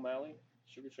Sean O'Malley?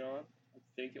 Sugar Sean? I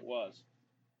think it was.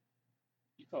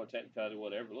 You call it technicality,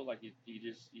 whatever. It looked like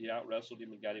you out wrestled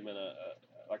him and got him in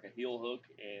like a heel hook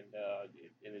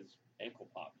and his ankle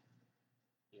popped.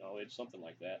 It's something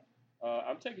like that.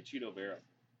 I'm taking Chito Vera.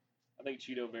 I think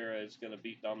Chito Vera is going to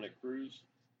beat Dominic Cruz.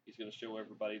 He's going to show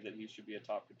everybody that he should be a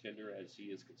top contender as he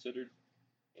is considered.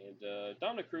 And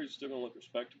Dominic Cruz is still going to look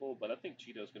respectable, but I think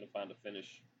Chito's going to find a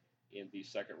finish in the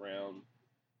second round.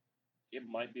 It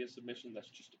might be a submission. That's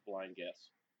just a blind guess.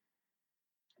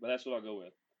 But that's what I'll go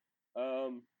with.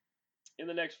 In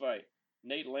the next fight,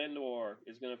 Nate Landwehr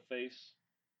is going to face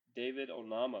David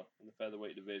Onama in the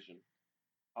featherweight division.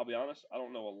 I'll be honest, I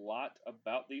don't know a lot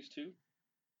about these two.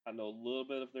 I know a little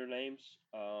bit of their names,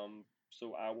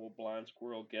 so I will blind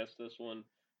squirrel guess this one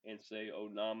and say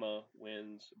Onama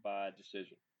wins by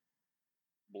decision.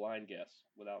 Blind guess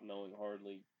without knowing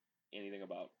hardly anything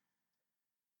about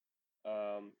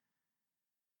it.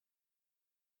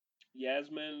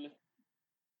 Yasmin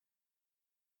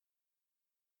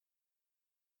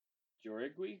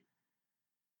Jorigui?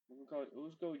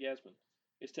 Let's go Yasmin.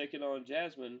 is taking on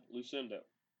Jasmine Lucindo.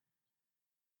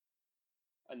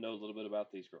 I know a little bit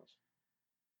about these girls.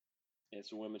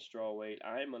 It's a women's strawweight.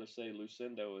 I'm going to say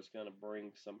Lucindo is going to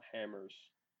bring some hammers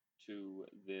to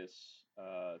this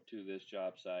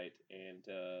job site, and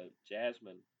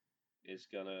Jasmine is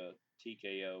going to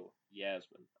TKO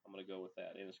Yasmin. I'm going to go with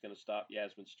that, and it's going to stop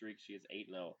Yasmin's streak. She is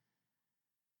 8-0.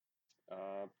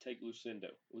 Take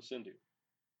Lucindo.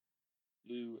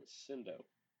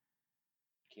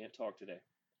 Can't talk today.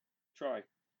 Try.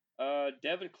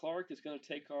 Devin Clark is going to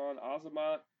take on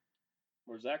Azamat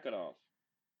Murzakanov.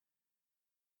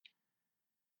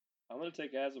 I'm going to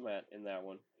take Azamat in that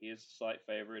one. He is a slight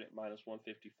favorite at minus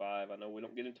 155. I know we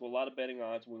don't get into a lot of betting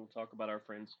odds. We will talk about our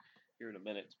friends here in a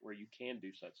minute where you can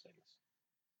do such things.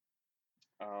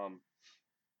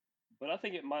 But I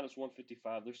think at minus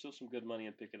 155, there's still some good money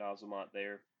in picking Azamat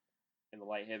there in the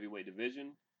light heavyweight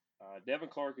division. Devin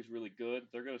Clark is really good.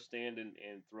 They're going to stand and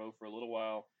throw for a little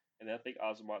while. And I think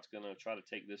Azamat's going to try to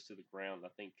take this to the ground. I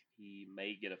think he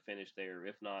may get a finish there,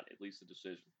 if not, at least a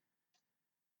decision.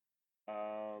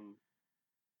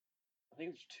 I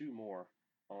think there's two more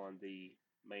on the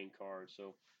main card.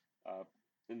 So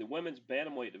in the women's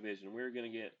bantamweight division, we're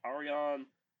going to get Ariane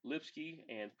Lipsky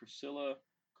and Priscilla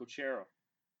Cochera.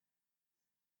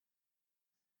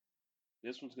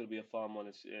 This one's going to be a fun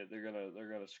one. They're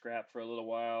gonna scrap for a little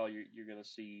while. You're going to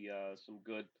see some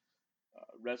good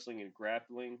wrestling and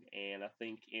grappling, and I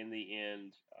think in the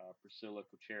end, Priscilla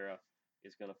Cochera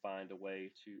is going to find a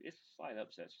way to. It's a slight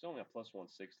upset. She's only a plus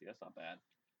 160. That's not bad,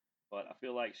 but I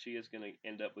feel like she is going to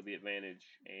end up with the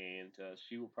advantage, and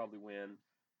she will probably win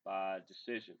by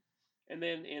decision. And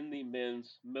then in the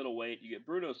men's middleweight, you get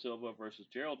Bruno Silva versus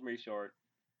Gerald Meerschaert.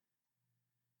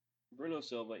 Bruno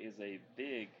Silva is a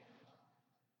big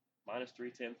minus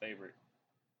 310 favorite.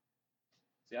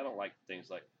 See, I don't like things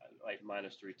like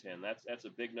minus 310. That's a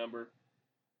big number.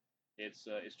 It's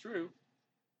true,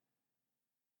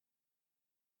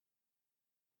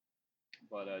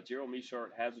 but Gerald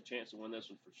Meerschaert has a chance to win this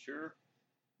one for sure.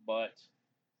 But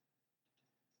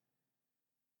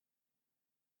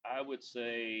I would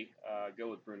say go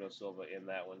with Bruno Silva in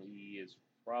that one. He is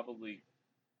probably.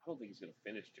 I don't think he's going to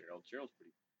finish Gerald. Gerald's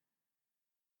pretty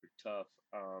tough.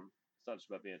 It's not just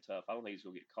about being tough. I don't think he's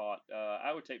going to get caught.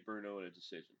 I would take Bruno in a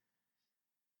decision.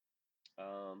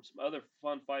 Some other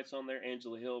fun fights on there: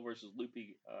 Angela Hill versus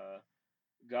Lupe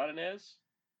Godinez.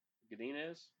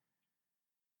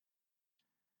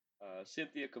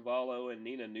 Cynthia Cavallo and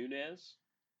Nina Nunez.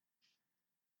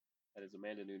 That is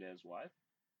Amanda Nunez's wife.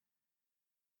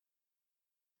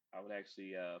 I would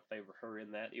actually favor her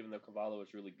in that, even though Cavallo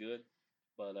is really good.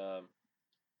 But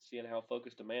seeing how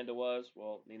focused Amanda was,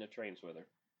 well, Nina trains with her.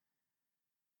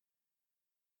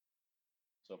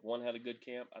 So if one had a good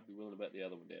camp, I'd be willing to bet the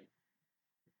other one did.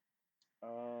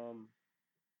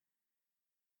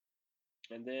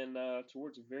 And then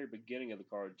towards the very beginning of the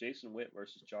card, Jason Witt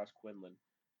versus Josh Quinlan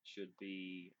should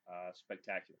be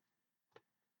spectacular.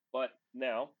 But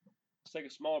now, let's take a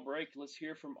small break. Let's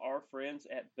hear from our friends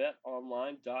at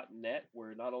betonline.net,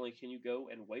 where not only can you go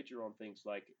and wager on things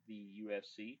like the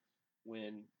UFC,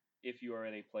 if you are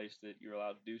in a place that you're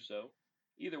allowed to do so.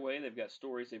 Either way, they've got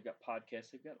stories, they've got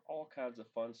podcasts, they've got all kinds of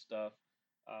fun stuff.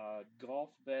 Golf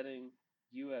betting,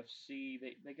 UFC,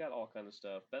 they got all kinds of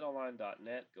stuff.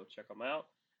 BetOnline.net, go check them out.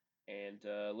 And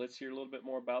let's hear a little bit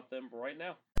more about them right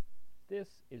now.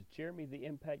 This is Jeremy the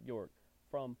Impact York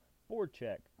from Board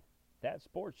Check, That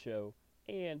Sports Show,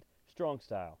 and Strong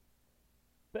Style.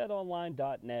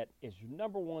 BetOnline.net is your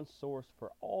number one source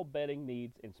for all betting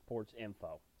needs and sports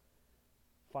info.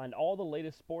 Find all the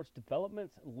latest sports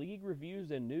developments, league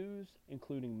reviews, and news,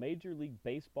 including Major League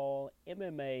Baseball,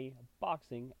 MMA,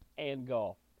 boxing, and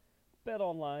golf.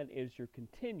 BetOnline is your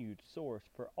continued source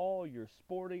for all your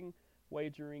sporting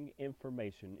wagering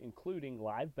information, including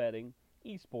live betting,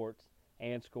 esports,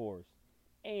 and scores.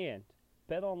 And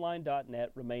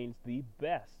BetOnline.net remains the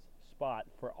best spot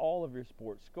for all of your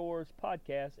sports scores,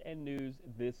 podcasts, and news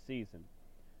this season.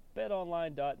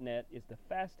 BetOnline.net is the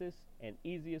fastest and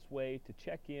easiest way to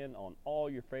check in on all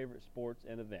your favorite sports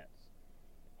and events.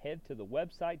 Head to the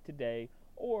website today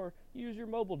or use your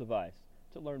mobile device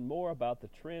to learn more about the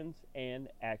trends and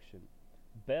action.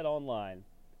 BetOnline,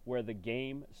 where the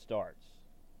game starts.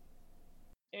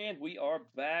 And we are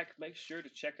back. Make sure to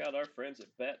check out our friends at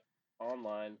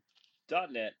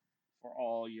betonline.net for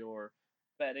all your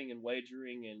betting and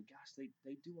wagering. And gosh,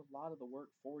 they do a lot of the work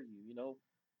for you. You know,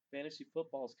 fantasy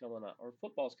football's coming up, or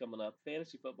football's coming up.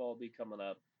 Fantasy football will be coming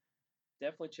up.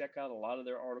 Definitely check out a lot of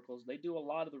their articles. They do a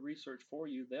lot of the research for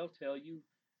you. They'll tell you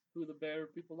who the better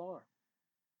people are.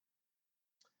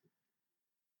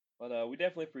 But we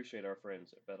definitely appreciate our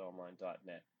friends at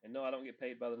betonline.net. And no, I don't get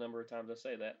paid by the number of times I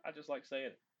say that. I just like saying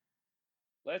it.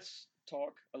 Let's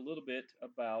talk a little bit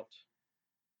about.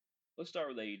 Let's start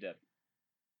with AEW.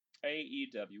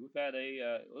 AEW. We've had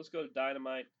let's go to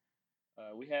Dynamite.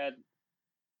 We had.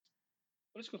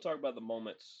 We're just gonna talk about the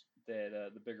moments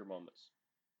the bigger moments.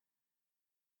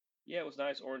 Yeah, it was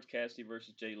nice. Orange Cassidy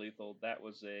versus Jay Lethal. That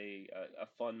was a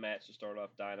fun match to start off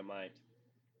Dynamite.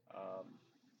 Um,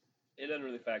 it doesn't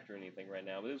really factor anything right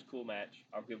now, but it was a cool match.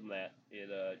 I'll give them that.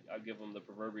 I'll give them the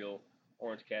proverbial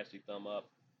Orange Cassidy thumb up.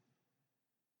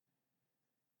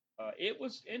 It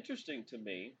was interesting to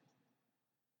me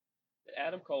that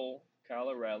Adam Cole, Kyle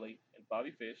O'Reilly, and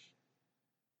Bobby Fish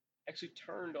actually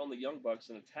turned on the Young Bucks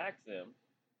and attacked them,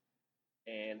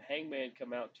 and Hangman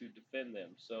come out to defend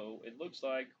them. So it looks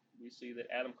like we see that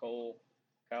Adam Cole,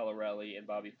 Kyle O'Reilly, and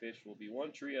Bobby Fish will be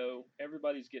one trio.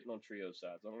 Everybody's getting on trio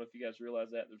sides. I don't know if you guys realize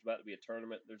that. There's about to be a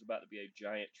tournament. There's about to be a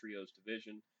giant trios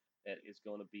division that is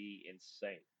going to be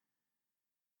insane.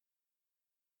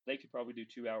 They could probably do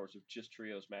 2 hours of just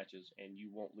trios matches, and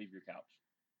you won't leave your couch.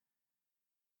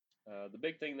 The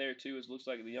big thing there, too, is looks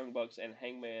like the Young Bucks and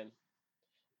Hangman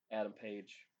Adam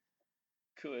Page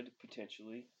could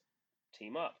potentially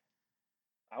team up.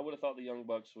 I would have thought the Young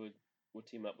Bucks would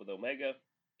team up with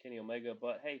Kenny Omega,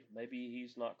 but hey, maybe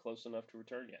he's not close enough to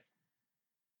return yet.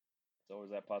 There's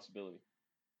always that possibility.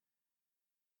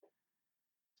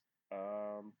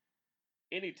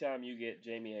 Anytime you get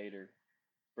Jamie Hayter,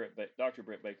 Dr.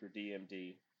 Britt Baker,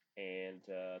 DMD, and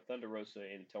Thunder Rosa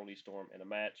and Tony Storm in a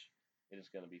match, it is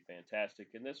going to be fantastic.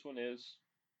 And this one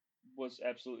was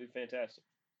absolutely fantastic.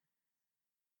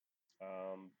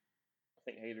 I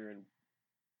think Hayter and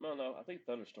no, I think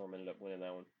Thunderstorm ended up winning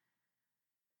that one.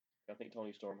 I think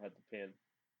Tony Storm had the pin,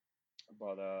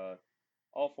 but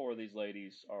all four of these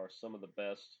ladies are some of the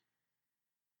best,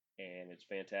 and it's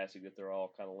fantastic that they're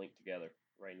all kind of linked together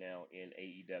right now in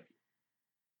AEW.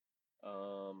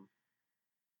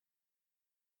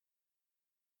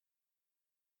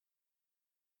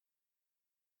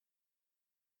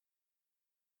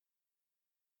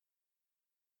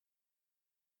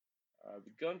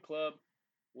 The Gun Club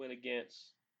went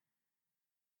against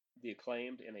the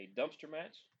Acclaimed in a dumpster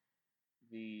match.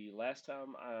 The last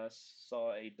time I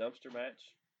saw a dumpster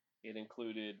match, it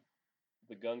included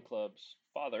the Gun Club's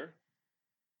father,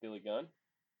 Billy Gunn,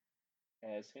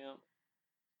 as him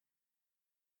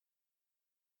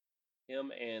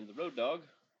and the Road Dogg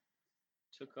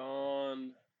took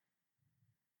on.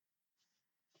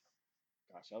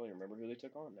 Gosh, I don't even remember who they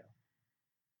took on now.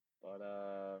 But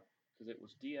because it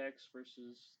was DX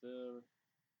versus the.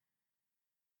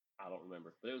 I don't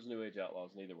remember, but it was New Age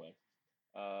Outlaws. Neither way,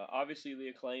 obviously the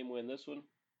Acclaim win this one,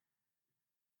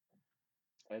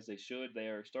 as they should. They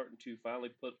are starting to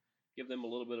finally give them a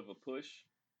little bit of a push.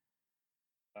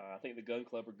 I think the Gun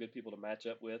Club are good people to match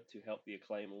up with to help the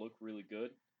Acclaim look really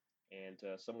good. And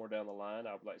somewhere down the line,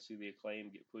 I would like to see the Acclaim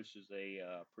get pushed as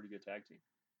a pretty good tag team.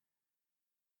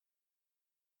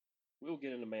 We'll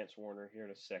get into Mance Warner here in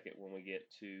a second when we get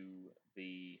to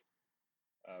the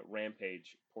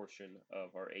Rampage portion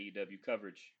of our AEW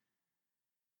coverage.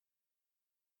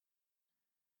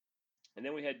 And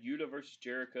then we had Yuta versus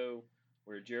Jericho,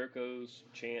 where Jericho's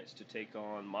chance to take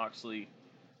on Moxley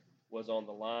was on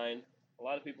the line. A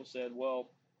lot of people said, well,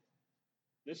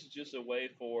 this is just a way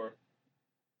for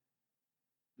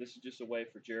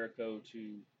Jericho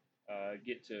to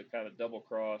get to kind of double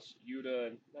cross Yuta,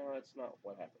 and no, that's not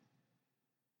what happened.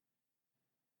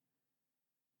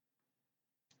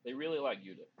 They really like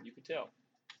Yuta. You can tell.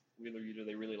 Wheeler Yuta,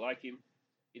 they really like him.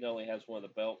 He not only has one of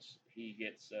the belts, he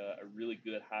gets a really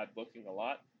good high booking a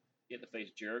lot. Get to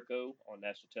face Jericho on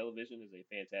national television is a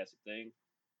fantastic thing.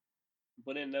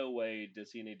 But in no way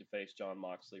does he need to face Jon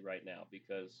Moxley right now,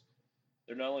 because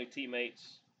they're not only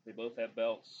teammates, they both have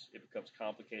belts. It becomes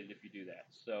complicated if you do that.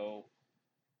 So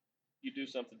you do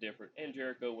something different, and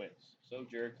Jericho wins. So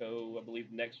Jericho, I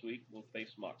believe, next week will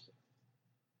face Moxley.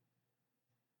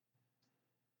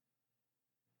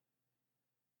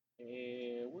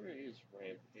 And where is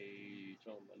Rampage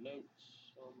on my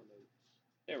notes?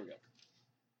 There we go.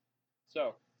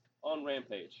 So, on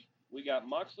Rampage, we got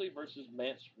Moxley versus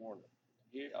Mance Warner.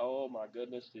 Here, oh my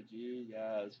goodness, did you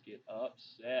guys get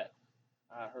upset?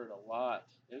 I heard a lot.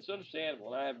 And it's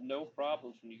understandable, and I have no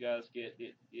problems when you guys get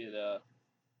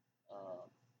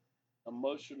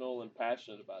emotional and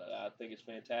passionate about it. I think it's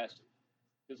fantastic.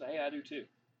 Because, hey, I do too.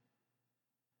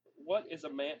 What is a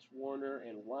Mance Warner,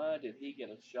 and why did he get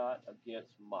a shot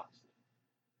against Moxley?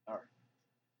 All right.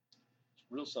 It's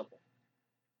real simple.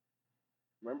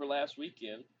 Remember last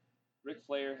weekend, Ric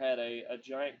Flair had a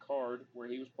giant card where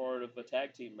he was part of a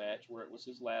tag team match where it was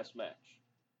his last match.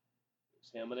 It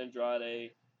was him and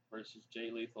Andrade versus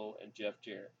Jay Lethal and Jeff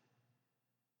Jarrett.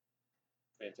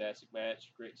 Fantastic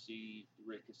match. Great to see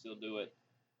Rick can still do it.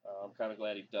 I'm kind of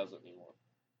glad he doesn't anymore.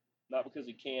 Not because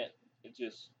he can't. It's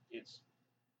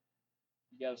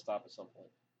you got to stop at some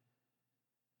point.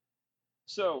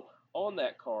 So on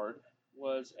that card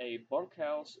was a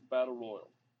bunkhouse battle royal.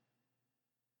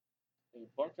 A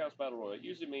bunkhouse battle royal. It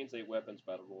usually means a weapons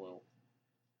battle royal,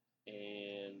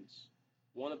 and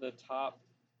one of the top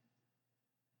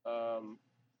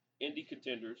indie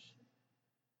contenders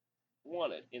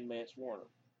won it in Mance Warner.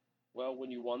 Well,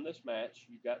 when you won this match,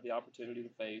 you got the opportunity to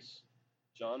face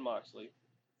Jon Moxley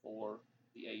for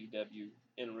the AEW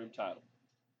interim title.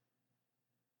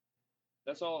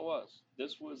 That's all it was.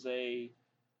 This was a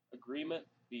agreement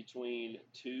between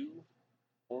two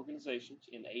organizations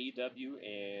in AEW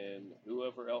and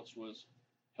whoever else was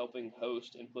helping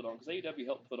host and put on, because AEW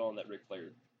helped put on that Ric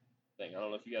Flair thing. I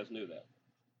don't know if you guys knew that.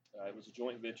 It was a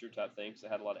joint venture type thing, so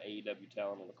it had a lot of AEW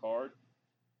talent on the card.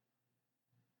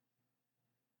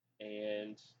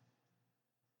 And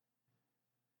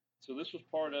so this was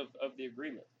part of the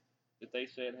agreement that they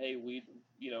said, hey,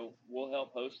 we'll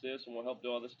help host this and we'll help do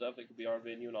all this stuff. It could be our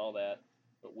venue and all that,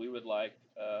 but we would like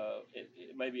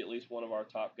maybe at least one of our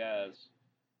top guys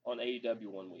on AEW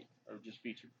one week or just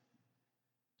featured.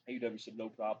 AEW said no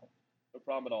problem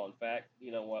at all. In fact,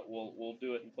 you know what? We'll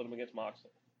do it and put him against Moxley.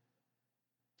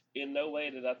 In no way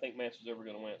did I think Mance was ever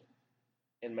going to win,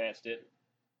 and Mance didn't.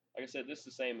 Like I said, this is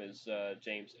the same as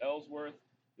James Ellsworth.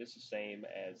 This is the same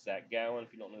as Zach Gowen.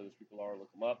 If you don't know who those people are,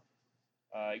 look them up.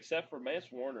 Except for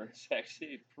Mance Warner, it's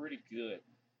actually pretty good.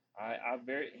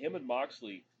 Him and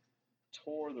Moxley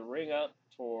tore the ring up,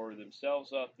 tore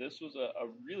themselves up. This was a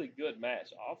really good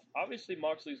match. Obviously,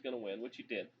 Moxley's going to win, which he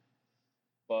did.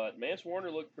 But Mance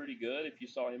Warner looked pretty good. If you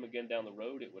saw him again down the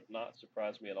road, it would not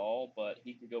surprise me at all. But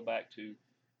he can go back to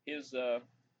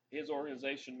his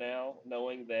organization now,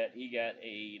 knowing that he got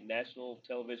a national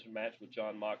television match with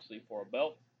Jon Moxley for a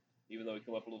belt. Even though he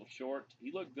came up a little short,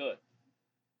 he looked good.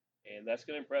 And that's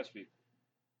going to impress people.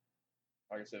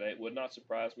 Like I said, it would not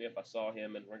surprise me if I saw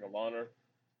him in Ring of Honor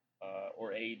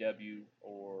or AEW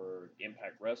or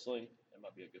Impact Wrestling. That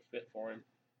might be a good fit for him.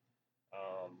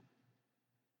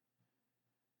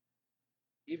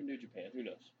 Even New Japan, who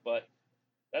knows? But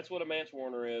that's what a Mance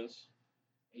Warner is.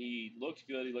 He looked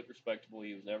good. He looked respectable.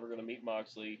 He was never going to meet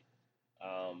Moxley.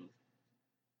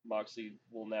 Moxley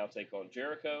will now take on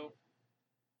Jericho.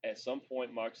 At some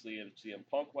point, Moxley and CM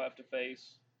Punk will have to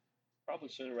face. Probably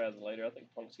sooner rather than later. I think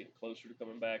Punk's getting closer to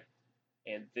coming back.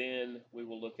 And then we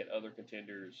will look at other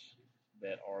contenders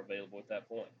that are available at that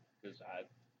point. Because I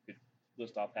could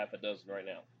list off half a dozen right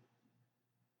now.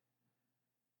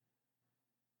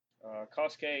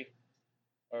 Kosuke,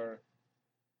 or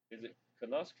is it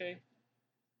Konosuke?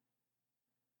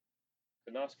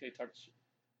 Konosuke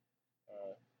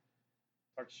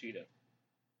Takeshita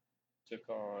took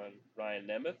on Ryan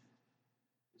Nemeth.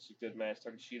 It's a good match.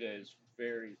 Takeshita is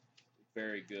very,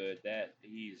 very good.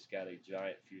 He's got a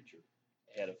giant future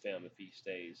ahead of him if he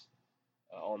stays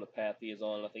on the path he is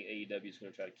on. I think AEW is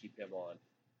going to try to keep him on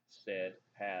said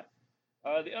path.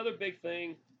 The other big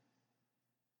thing,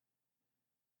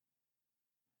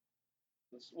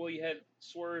 well, you had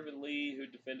Swerve and Lee who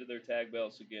defended their tag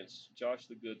belts against Josh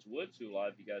the Goods Woods, who a lot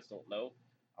of you guys don't know.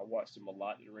 I watched him a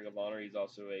lot in Ring of Honor. He's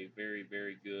also a very,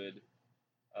 very good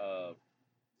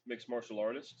mixed martial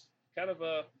artist. Kind of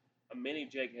a mini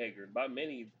Jake Hager. By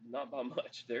many, not by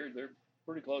much. They're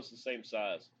pretty close to the same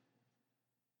size.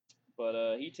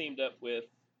 But he teamed up with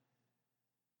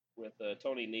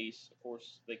Tony Nese. Of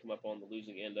course, they come up on the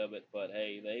losing end of it. But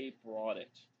hey, they brought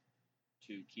it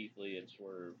to Keith Lee and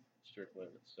Swerve Strickland.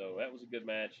 So that was a good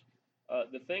match.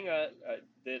 The thing that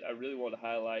I really want to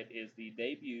highlight is the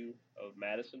debut of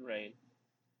Madison Rayne,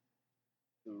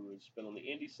 who has been on the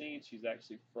indie scene. She's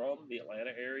actually from the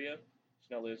Atlanta area.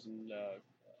 She now lives in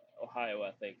Ohio,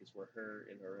 I think, is where her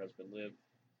and her husband live.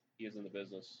 He is in the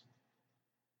business.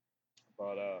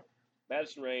 But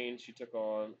Madison Rayne, she took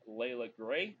on Layla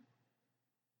Gray.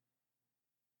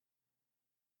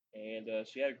 And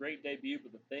she had a great debut,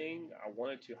 but the thing I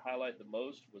wanted to highlight the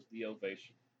most was the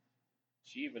ovation.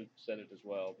 She even said it as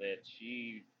well, that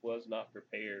she was not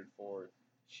prepared for it.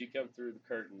 She come through the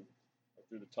curtain,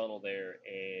 through the tunnel there,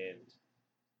 and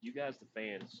you guys, the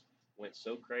fans, went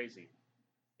so crazy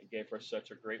and gave her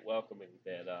such a great welcoming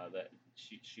that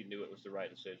she knew it was the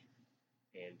right decision.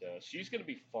 And she's going to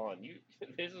be fun.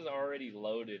 This is already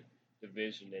loaded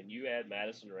division, and you add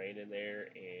Madison Rayne in there,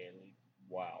 and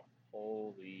wow,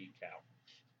 holy cow!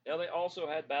 Now they also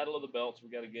had Battle of the Belts. We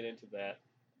got to get into that.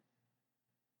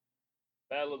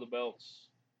 Battle of the Belts.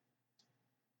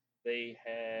 They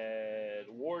had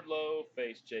Wardlow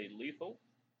face Jay Lethal.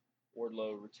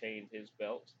 Wardlow retained his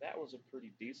belt. That was a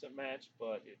pretty decent match,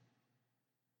 but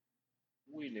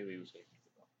we knew he was going to keep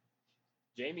the belt.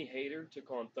 Jamie Hayter took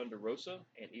on Thunder Rosa,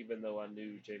 and even though I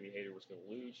knew Jamie Hayter was going to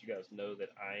lose, you guys know that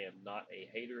I am not a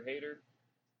hater.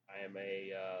 I am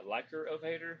a liker of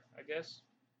Hayter, I guess.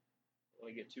 I don't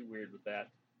want to get too weird with that.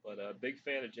 But a big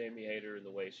fan of Jamie Hayter and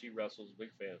the way she wrestles.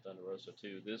 Big fan of Thunder Rosa,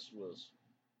 too. This was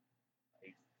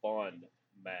a fun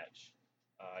match.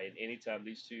 And anytime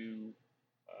these two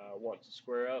want to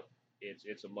square up,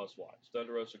 it's a must watch.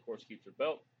 Thunder Rosa, of course, keeps her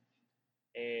belt.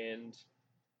 And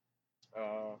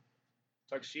uh,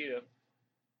 Takeshita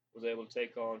was able to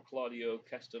take on Claudio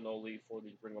Castagnoli for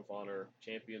the Ring of Honor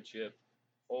Championship.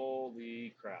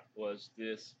 Holy crap, was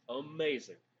this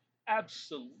amazing.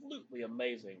 Absolutely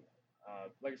amazing.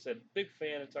 Like I said, big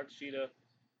fan of Takeshita.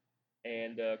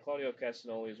 And Claudio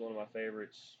Castagnoli is one of my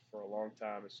favorites for a long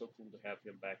time. It's so cool to have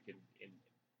him back in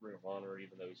Ring of Honor,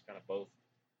 even though he's kind of both.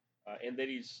 And that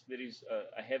he's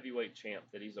a heavyweight champ,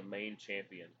 that he's a main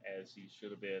champion, as he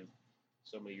should have been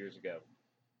so many years ago.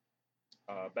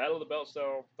 Battle of the Belt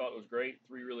style, thought it was great.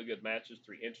 3 really good matches,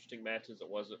 3 interesting matches. It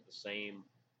wasn't the same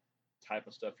type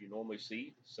of stuff you normally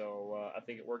see, so I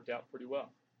think it worked out pretty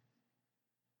well.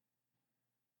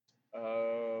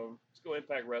 Let's go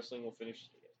Impact Wrestling. We'll finish.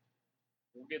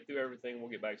 We'll get through everything. We'll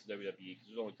get back to WWE because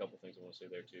there's only a couple things I want to say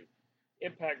there too.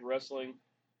 Impact Wrestling.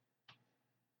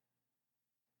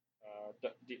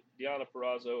 Deonna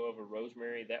Purrazzo over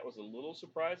Rosemary. That was a little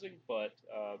surprising, but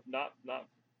not.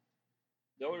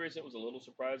 The only reason it was a little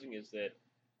surprising is that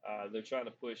they're trying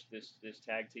to push this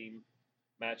tag team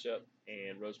matchup,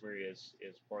 and Rosemary is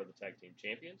part of the tag team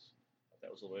champions.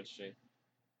 That was a little interesting.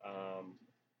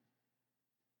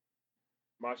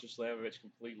 Masha Slamovich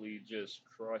completely just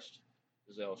crushed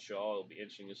Giselle Shaw. It'll be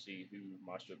interesting to see who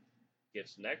Masha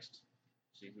gets next.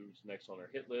 See who's next on her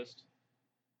hit list.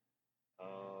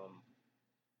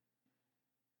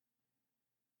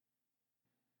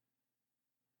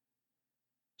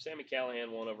 Sami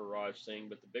Callihan won over Raj Singh,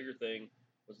 but the bigger thing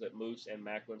was that Moose and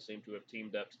Macklin seem to have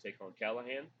teamed up to take on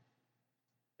Callihan.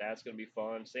 That's going to be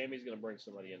fun. Sammy's going to bring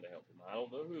somebody in to help him. I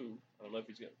don't know who. I don't know if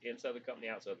he's going inside the company,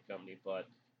 outside the company, but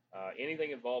anything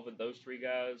involving those 3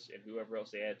 guys and whoever else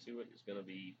they add to it is going to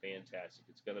be fantastic.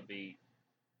 It's going to be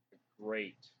a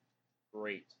great,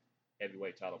 great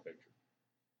heavyweight title picture.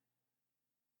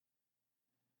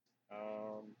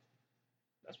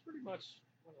 That's pretty much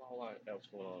all else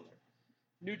going on there.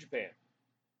 New Japan.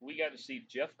 We got to see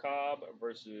Jeff Cobb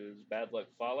versus Bad Luck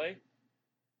Fale.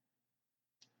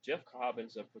 Jeff Cobb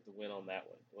ends up with the win on that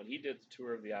one. When he did the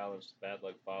tour of the islands to Bad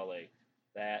Luck Fale,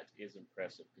 that is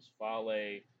impressive because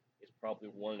Fale is probably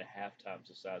 1.5 times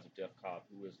the size of Jeff Cobb,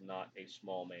 who is not a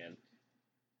small man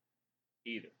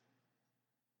either.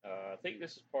 I think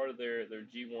this is part of their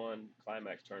G1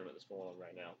 Climax tournament that's going on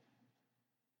right now.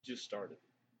 Just started.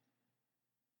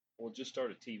 Well, just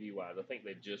started TV-wise. I think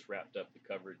they just wrapped up the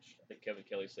coverage. I think Kevin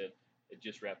Kelly said they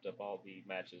just wrapped up all the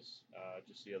matches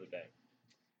just the other day.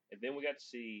 And then we got to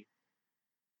see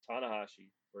Tanahashi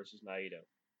versus Naito,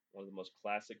 one of the most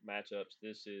classic matchups.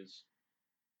 This is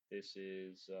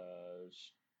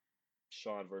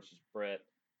Shawn versus Brett.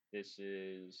 This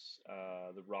is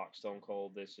The Rock Stone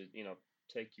Cold. This is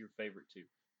take your favorite 2.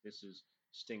 This is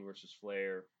Sting versus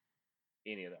Flair.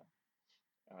 Any of that.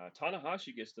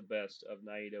 Tanahashi gets the best of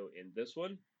Naito in this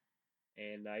one,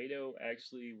 and Naito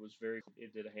actually was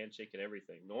it did a handshake and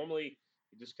everything. Normally,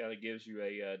 it just kind of gives you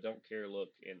a don't care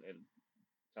look and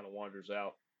kind of wanders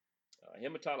out.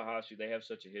 Him and Tanahashi, they have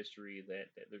such a history that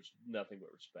there's nothing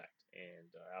but respect, and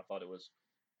I thought it was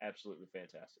absolutely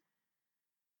fantastic.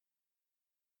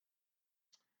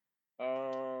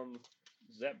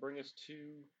 Does that bring us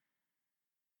to?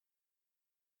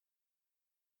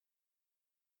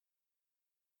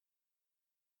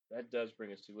 That does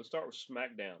bring us to. Let's start with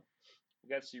SmackDown. We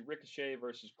got to see Ricochet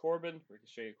versus Corbin.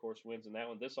 Ricochet, of course, wins in that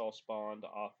one. This all spawned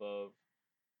off of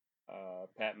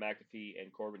Pat McAfee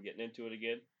and Corbin getting into it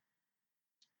again.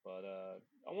 But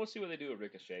I want to see what they do with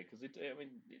Ricochet because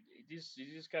he's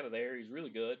just kind of there. He's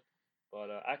really good, but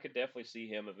I could definitely see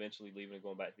him eventually leaving and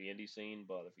going back to the indie scene.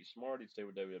 But if he's smart, he'd stay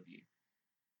with WWE.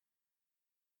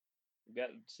 We got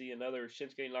to see another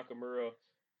Shinsuke Nakamura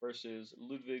versus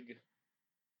Ludwig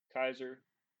Kaiser.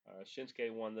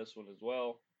 Shinsuke won this one as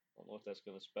well. I don't know what that's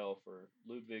going to spell for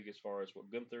Ludwig as far as what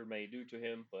Gunther may do to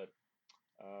him, but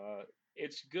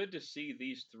it's good to see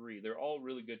these 3. They're all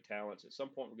really good talents. At some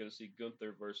point, we're going to see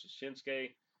Gunther versus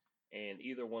Shinsuke, and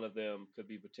either one of them could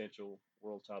be potential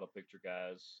world title picture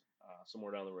guys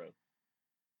somewhere down the road.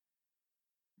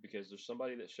 Because there's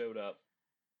somebody that showed up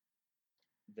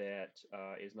that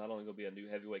is not only going to be a new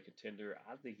heavyweight contender,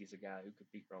 I think he's a guy who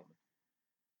could beat Roman.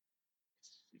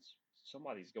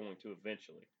 Somebody's going to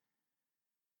eventually.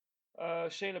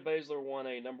 Shayna Baszler won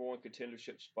a number one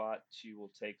contendership spot. She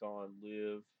will take on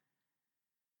Liv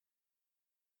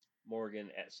Morgan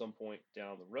at some point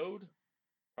down the road,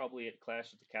 probably at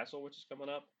Clash at the Castle, which is coming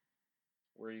up,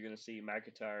 where you're going to see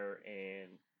McIntyre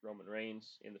and Roman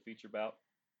Reigns in the feature bout.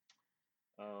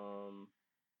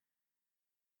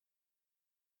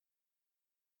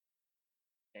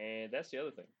 And that's the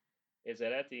other thing, is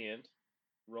that at the end,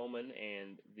 Roman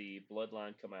and the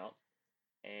Bloodline come out,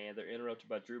 and they're interrupted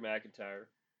by Drew McIntyre,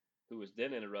 who is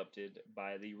then interrupted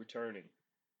by the returning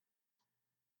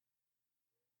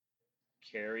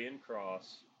Karrion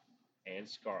Kross and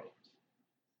Scarlett.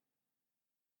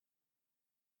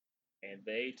 And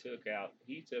he took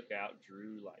out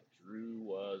Drew like Drew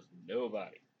was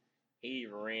nobody. He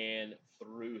ran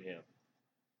through him.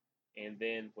 And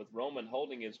then with Roman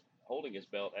holding his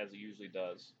belt as he usually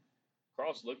does,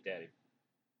 Kross looked at him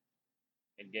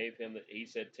and gave him he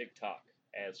said tick-tock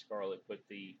as Scarlett put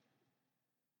the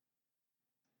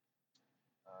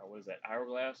what is that,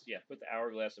 hourglass? Yeah, put the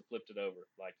hourglass and flipped it over.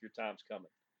 Like, your time's coming.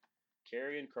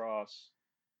 Karrion Kross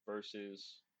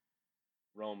versus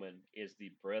Roman is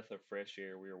the breath of fresh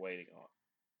air we are waiting on.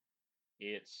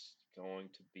 It's going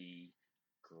to be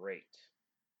great.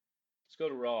 Let's go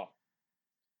to Raw.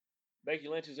 Becky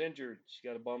Lynch is injured. She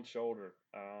got a bum shoulder.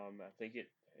 I think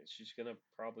she's going to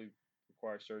probably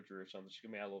require surgery or something. She's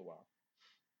going to be out a little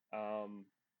while.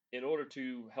 In order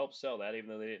to help sell that, even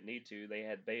though they didn't need to, they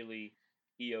had Bayley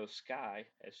Io Sky,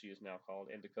 as she is now called,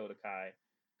 and Dakota Kai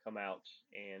come out,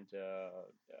 and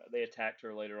they attacked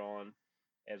her later on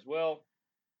as well.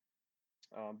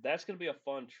 That's going to be a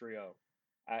fun trio.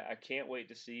 I can't wait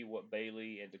to see what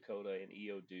Bayley and Dakota and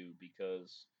Io do,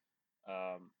 because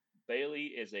Bayley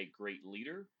is a great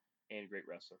leader and great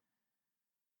wrestler.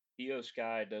 Io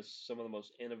Sky does some of the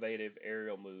most innovative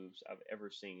aerial moves I've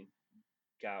ever seen,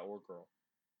 guy or girl.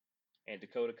 And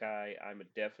Dakota Kai, I'm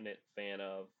a definite fan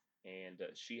of, and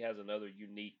she has another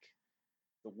unique.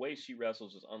 The way she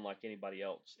wrestles is unlike anybody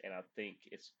else, and I think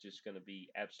it's just going to be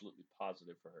absolutely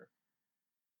positive for her.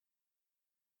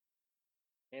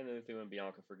 And then they threw in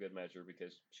Bianca for good measure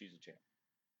because she's a champ.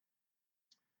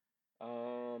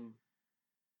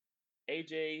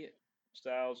 AJ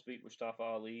Styles beat Mustafa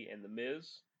Ali and The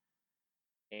Miz.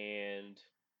 And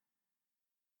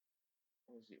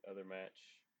what was the other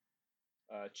match?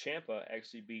 Ciampa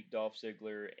actually beat Dolph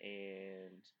Ziggler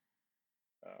and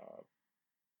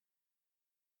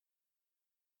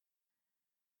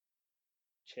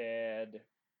Chad.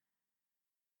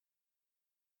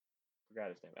 Forgot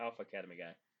his name. Alpha Academy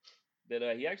guy.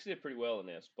 That he actually did pretty well in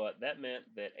this, but that meant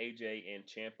that AJ and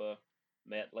Ciampa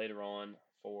met later on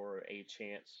for a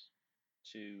chance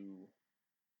to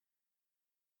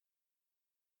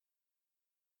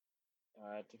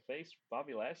face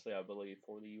Bobby Lashley, I believe,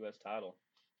 for the U.S. title.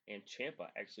 And Ciampa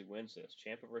actually wins this.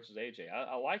 Ciampa versus AJ.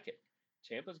 I like it.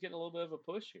 Ciampa's getting a little bit of a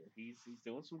push here. He's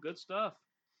doing some good stuff.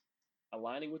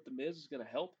 Aligning with The Miz is going to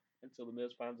help until The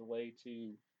Miz finds a way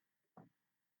to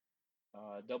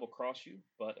double cross you.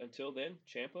 But until then,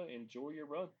 Ciampa, enjoy your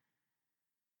run.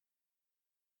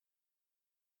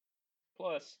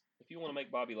 Plus, if you want to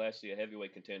make Bobby Lashley a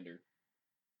heavyweight contender,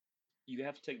 you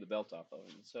have to take the belt off of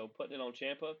him. So putting it on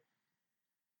Ciampa,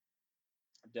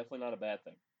 definitely not a bad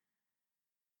thing.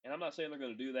 And I'm not saying they're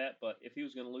going to do that, but if he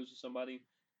was going to lose to somebody,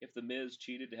 if The Miz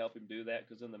cheated to help him do that,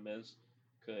 because then The Miz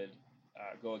could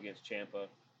go against Ciampa.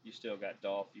 You still got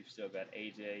Dolph, you've still got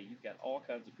AJ, you've got all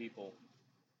kinds of people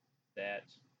that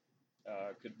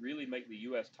could really make the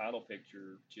U.S. title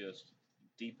picture just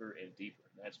deeper and deeper.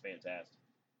 That's fantastic.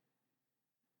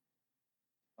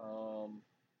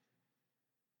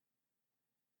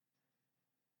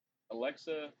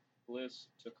 Alexa Bliss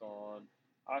took on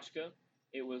Asuka.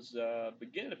 It was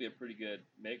beginning to be a pretty good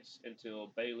mix until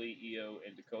Bayley, Io,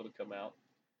 and Dakota come out,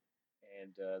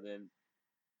 and then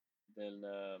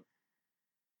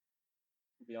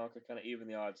Bianca kind of even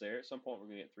the odds there. At some point, we're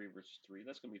gonna get 3 versus 3.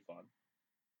 That's gonna be fun.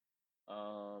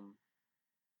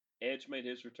 Edge made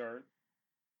his return,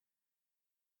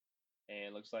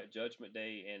 and looks like Judgment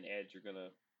Day and Edge are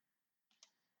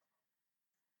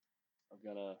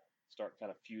gonna start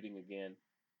kind of feuding again.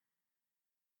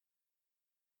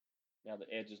 Now that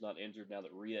Edge is not injured, now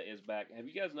that Rhea is back. Have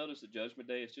you guys noticed that Judgment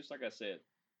Day? It's just like I said.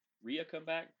 Rhea come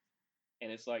back,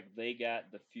 and it's like they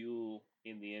got the fuel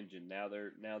in the engine. Now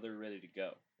they're ready to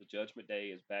go. The Judgment Day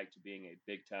is back to being a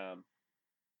big time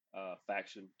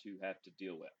faction to have to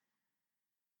deal with.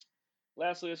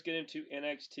 Lastly, let's get into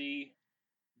NXT.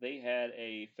 They had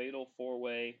a fatal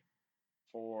four-way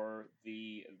for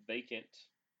the vacant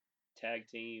tag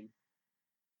team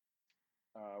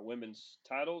women's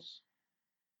titles.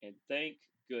 And thank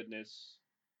goodness,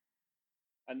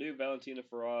 I knew Valentina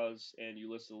Feroz and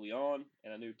Ulyssa Leon,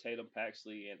 and I knew Tatum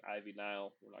Paxley and Ivy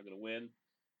Nile were not going to win.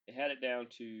 They had it down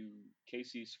to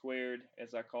KC Squared,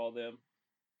 as I call them,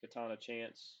 Katana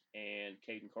Chance and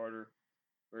Caden Carter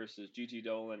versus GT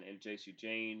Dolan and JC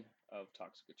Jane of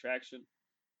Toxic Attraction.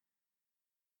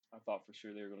 I thought for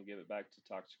sure they were going to give it back to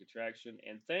Toxic Attraction,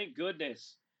 and thank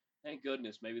goodness,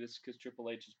 maybe this is because Triple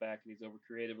H is back and he's over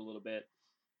creative a little bit.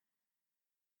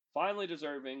 Finally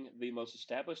deserving the most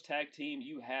established tag team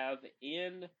you have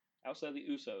in, outside of the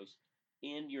Usos,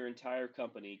 in your entire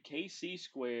company. KC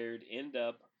Squared end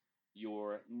up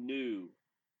your new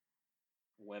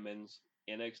women's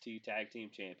NXT Tag Team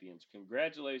Champions.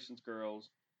 Congratulations, girls.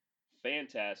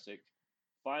 Fantastic.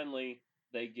 Finally,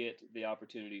 they get the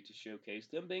opportunity to showcase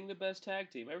them being the best tag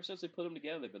team. Ever since they put them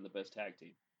together, they've been the best tag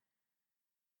team.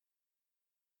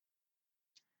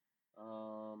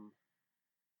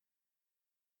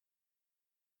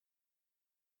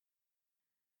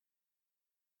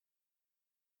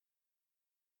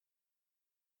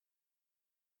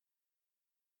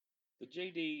 The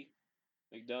JD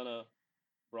McDonough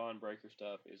Braun Breaker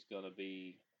stuff is going to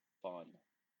be fun.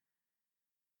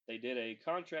 They did a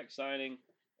contract signing,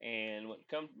 and when it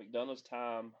comes to McDonough's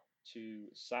time to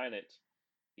sign it,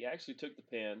 he actually took the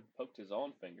pen, poked his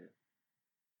own finger,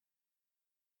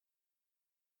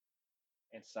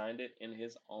 and signed it in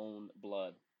his own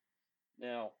blood.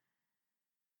 Now,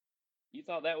 you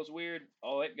thought that was weird?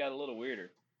 Oh, it got a little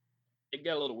weirder. It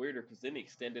got a little weirder because then he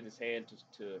extended his hand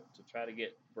to try to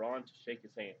get Braun to shake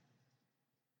his hand.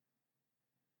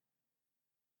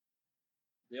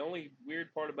 The only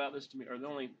weird part about this to me, or the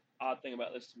only odd thing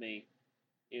about this to me,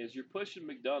 is you're pushing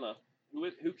McDonough,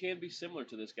 who can be similar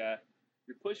to this guy.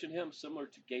 You're pushing him similar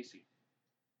to Gacy.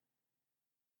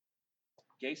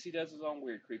 Gacy does his own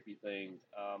weird, creepy thing.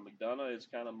 McDonough is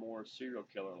kind of more serial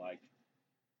killer like.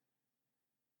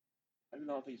 I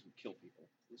don't think he's going to kill people.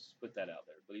 Let's put that out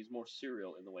there. But he's more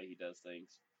serial in the way he does things.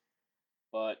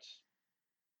 But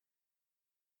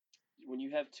when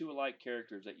you have two alike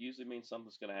characters, that usually means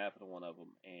something's going to happen to one of them.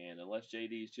 And unless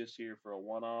JD is just here for a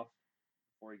one-off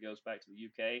before he goes back to the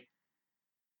UK,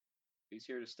 if he's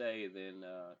here to stay, then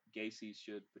Gacy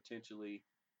should potentially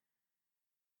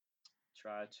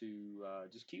try to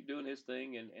just keep doing his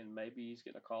thing, and maybe he's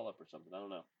getting a call-up or something. I don't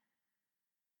know.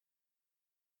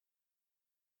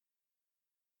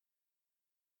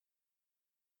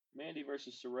 Mandy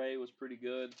versus Saray was pretty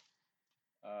good.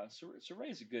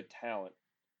 Saray's a good talent.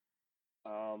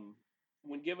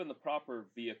 When given the proper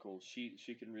vehicles,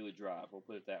 she can really drive. We'll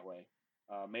put it that way.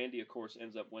 Mandy, of course,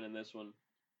 ends up winning this one.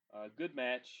 Good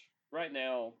match. Right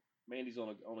now, Mandy's on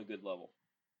a good level.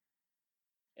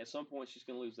 At some point, she's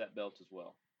going to lose that belt as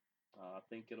well. I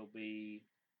think it'll be,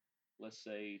 let's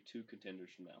say, 2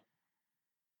 contenders from now.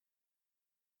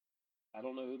 I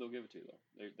don't know who they'll give it to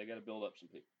though. They got to build up some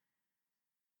people.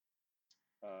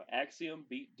 Axiom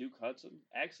beat Duke Hudson.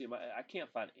 Axiom, I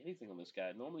can't find anything on this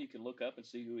guy. Normally, you can look up and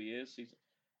see who he is.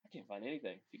 I can't find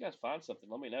anything. If you guys find something,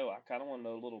 let me know. I kind of want to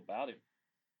know a little about him.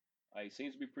 He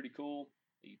seems to be pretty cool.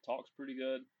 He talks pretty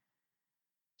good,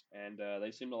 and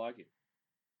they seem to like it.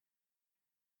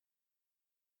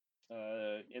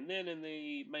 And then in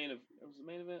the main event, it was the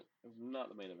main event. It was not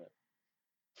the main event,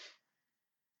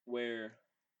 where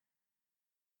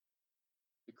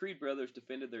the Creed brothers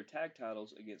defended their tag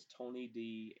titles against Tony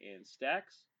D and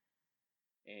Stax,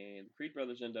 and the Creed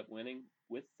brothers end up winning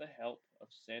with the help of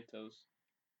Santos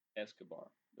Escobar,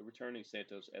 the returning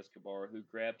Santos Escobar, who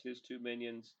grabbed his 2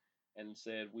 minions and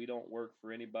said, "We don't work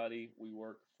for anybody, we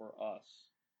work for us."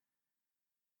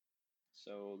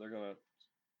 So they're going to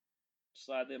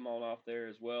slide them on off there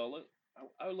as well. Look,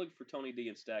 I would look for Tony D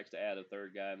and Stacks to add a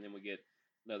third guy, and then we get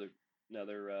another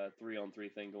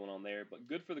 3-on-3 thing going on there. But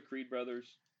good for the Creed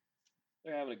brothers.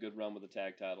 They're having a good run with the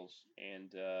tag titles,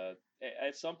 and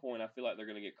at some point I feel like they're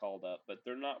going to get called up, but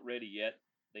they're not ready yet.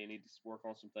 They need to work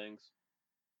on some things,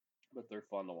 but they're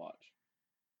fun to watch.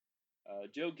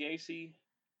 Joe Gacy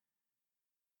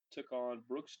took on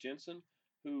Brooks Jensen,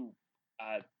 who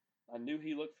I knew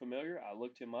he looked familiar. I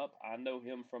looked him up. I know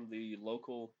him from the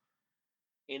local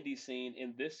indie scene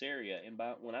in this area. And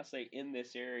when I say in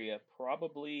this area,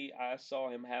 probably I saw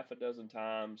him half a dozen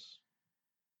times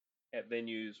at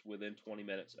venues within 20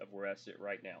 minutes of where I sit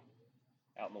right now,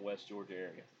 out in the West Georgia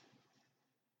area.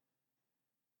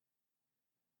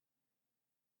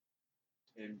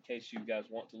 In case you guys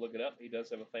want to look it up, he does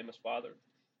have a famous father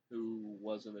who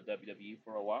was in the WWE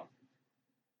for a while.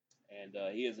 And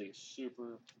he is a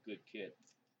super good kid.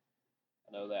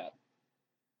 I know that.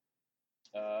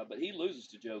 But he loses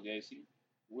to Joe Gacy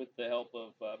with the help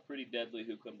of Pretty Deadly,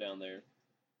 who come down there.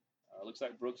 Looks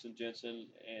like Brooks and Jensen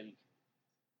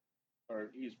or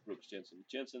he's Brooks Jensen.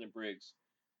 Jensen and Briggs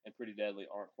and Pretty Deadly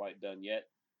aren't quite done yet,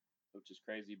 which is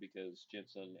crazy because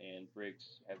Jensen and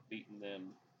Briggs have beat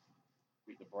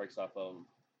the brakes off of them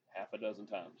half a dozen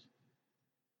times.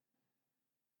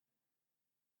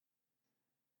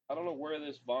 I don't know where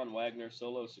this Von Wagner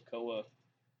solo Sokoa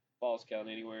falls count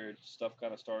anywhere. Stuff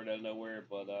kind of started out of nowhere,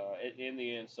 but in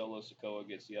the end, Solo Sokoa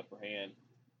gets the upper hand.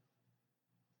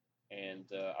 And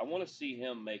I want to see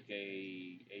him make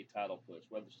a title push,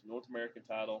 whether it's the North American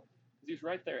title, because he was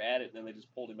right there at it, and then they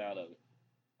just pulled him out of it.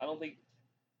 I don't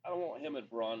want him and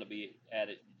Braun to be at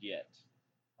it yet.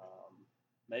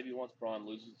 Maybe once Braun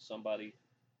loses to somebody,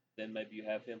 then maybe you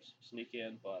have him sneak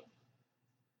in. But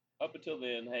up until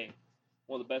then, hey,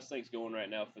 one of the best things going right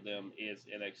now for them is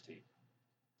NXT.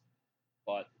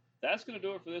 But that's going to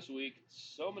do it for this week.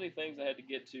 So many things I had to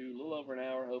get to. A little over an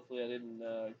hour. Hopefully I didn't.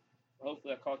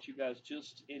 Hopefully I caught you guys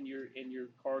just in your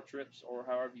car trips or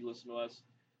however you listen to us.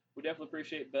 We definitely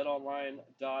appreciate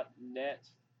BetOnline.net.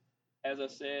 As I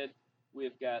said,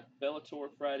 we've got Bellator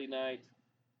Friday night.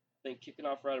 I think kicking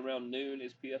off right around noon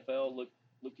is PFL. Look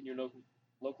in your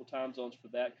local time zones for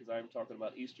that, because I'm talking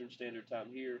about Eastern Standard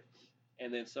Time here.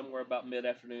 And then somewhere about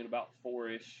mid-afternoon, about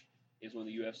 4-ish, is when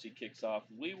the UFC kicks off.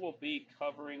 We will be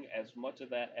covering as much of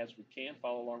that as we can.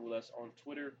 Follow along with us on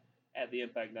Twitter at the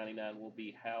Impact 99 will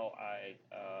be how I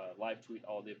live tweet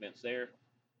all the events there.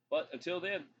 But until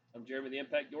then, I'm Jeremy the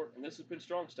Impact York, and this has been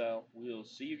Strong Style. We'll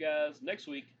see you guys next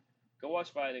week. Go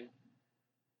watch fighting.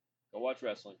 Go watch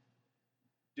wrestling.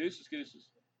 Deuces, gooses.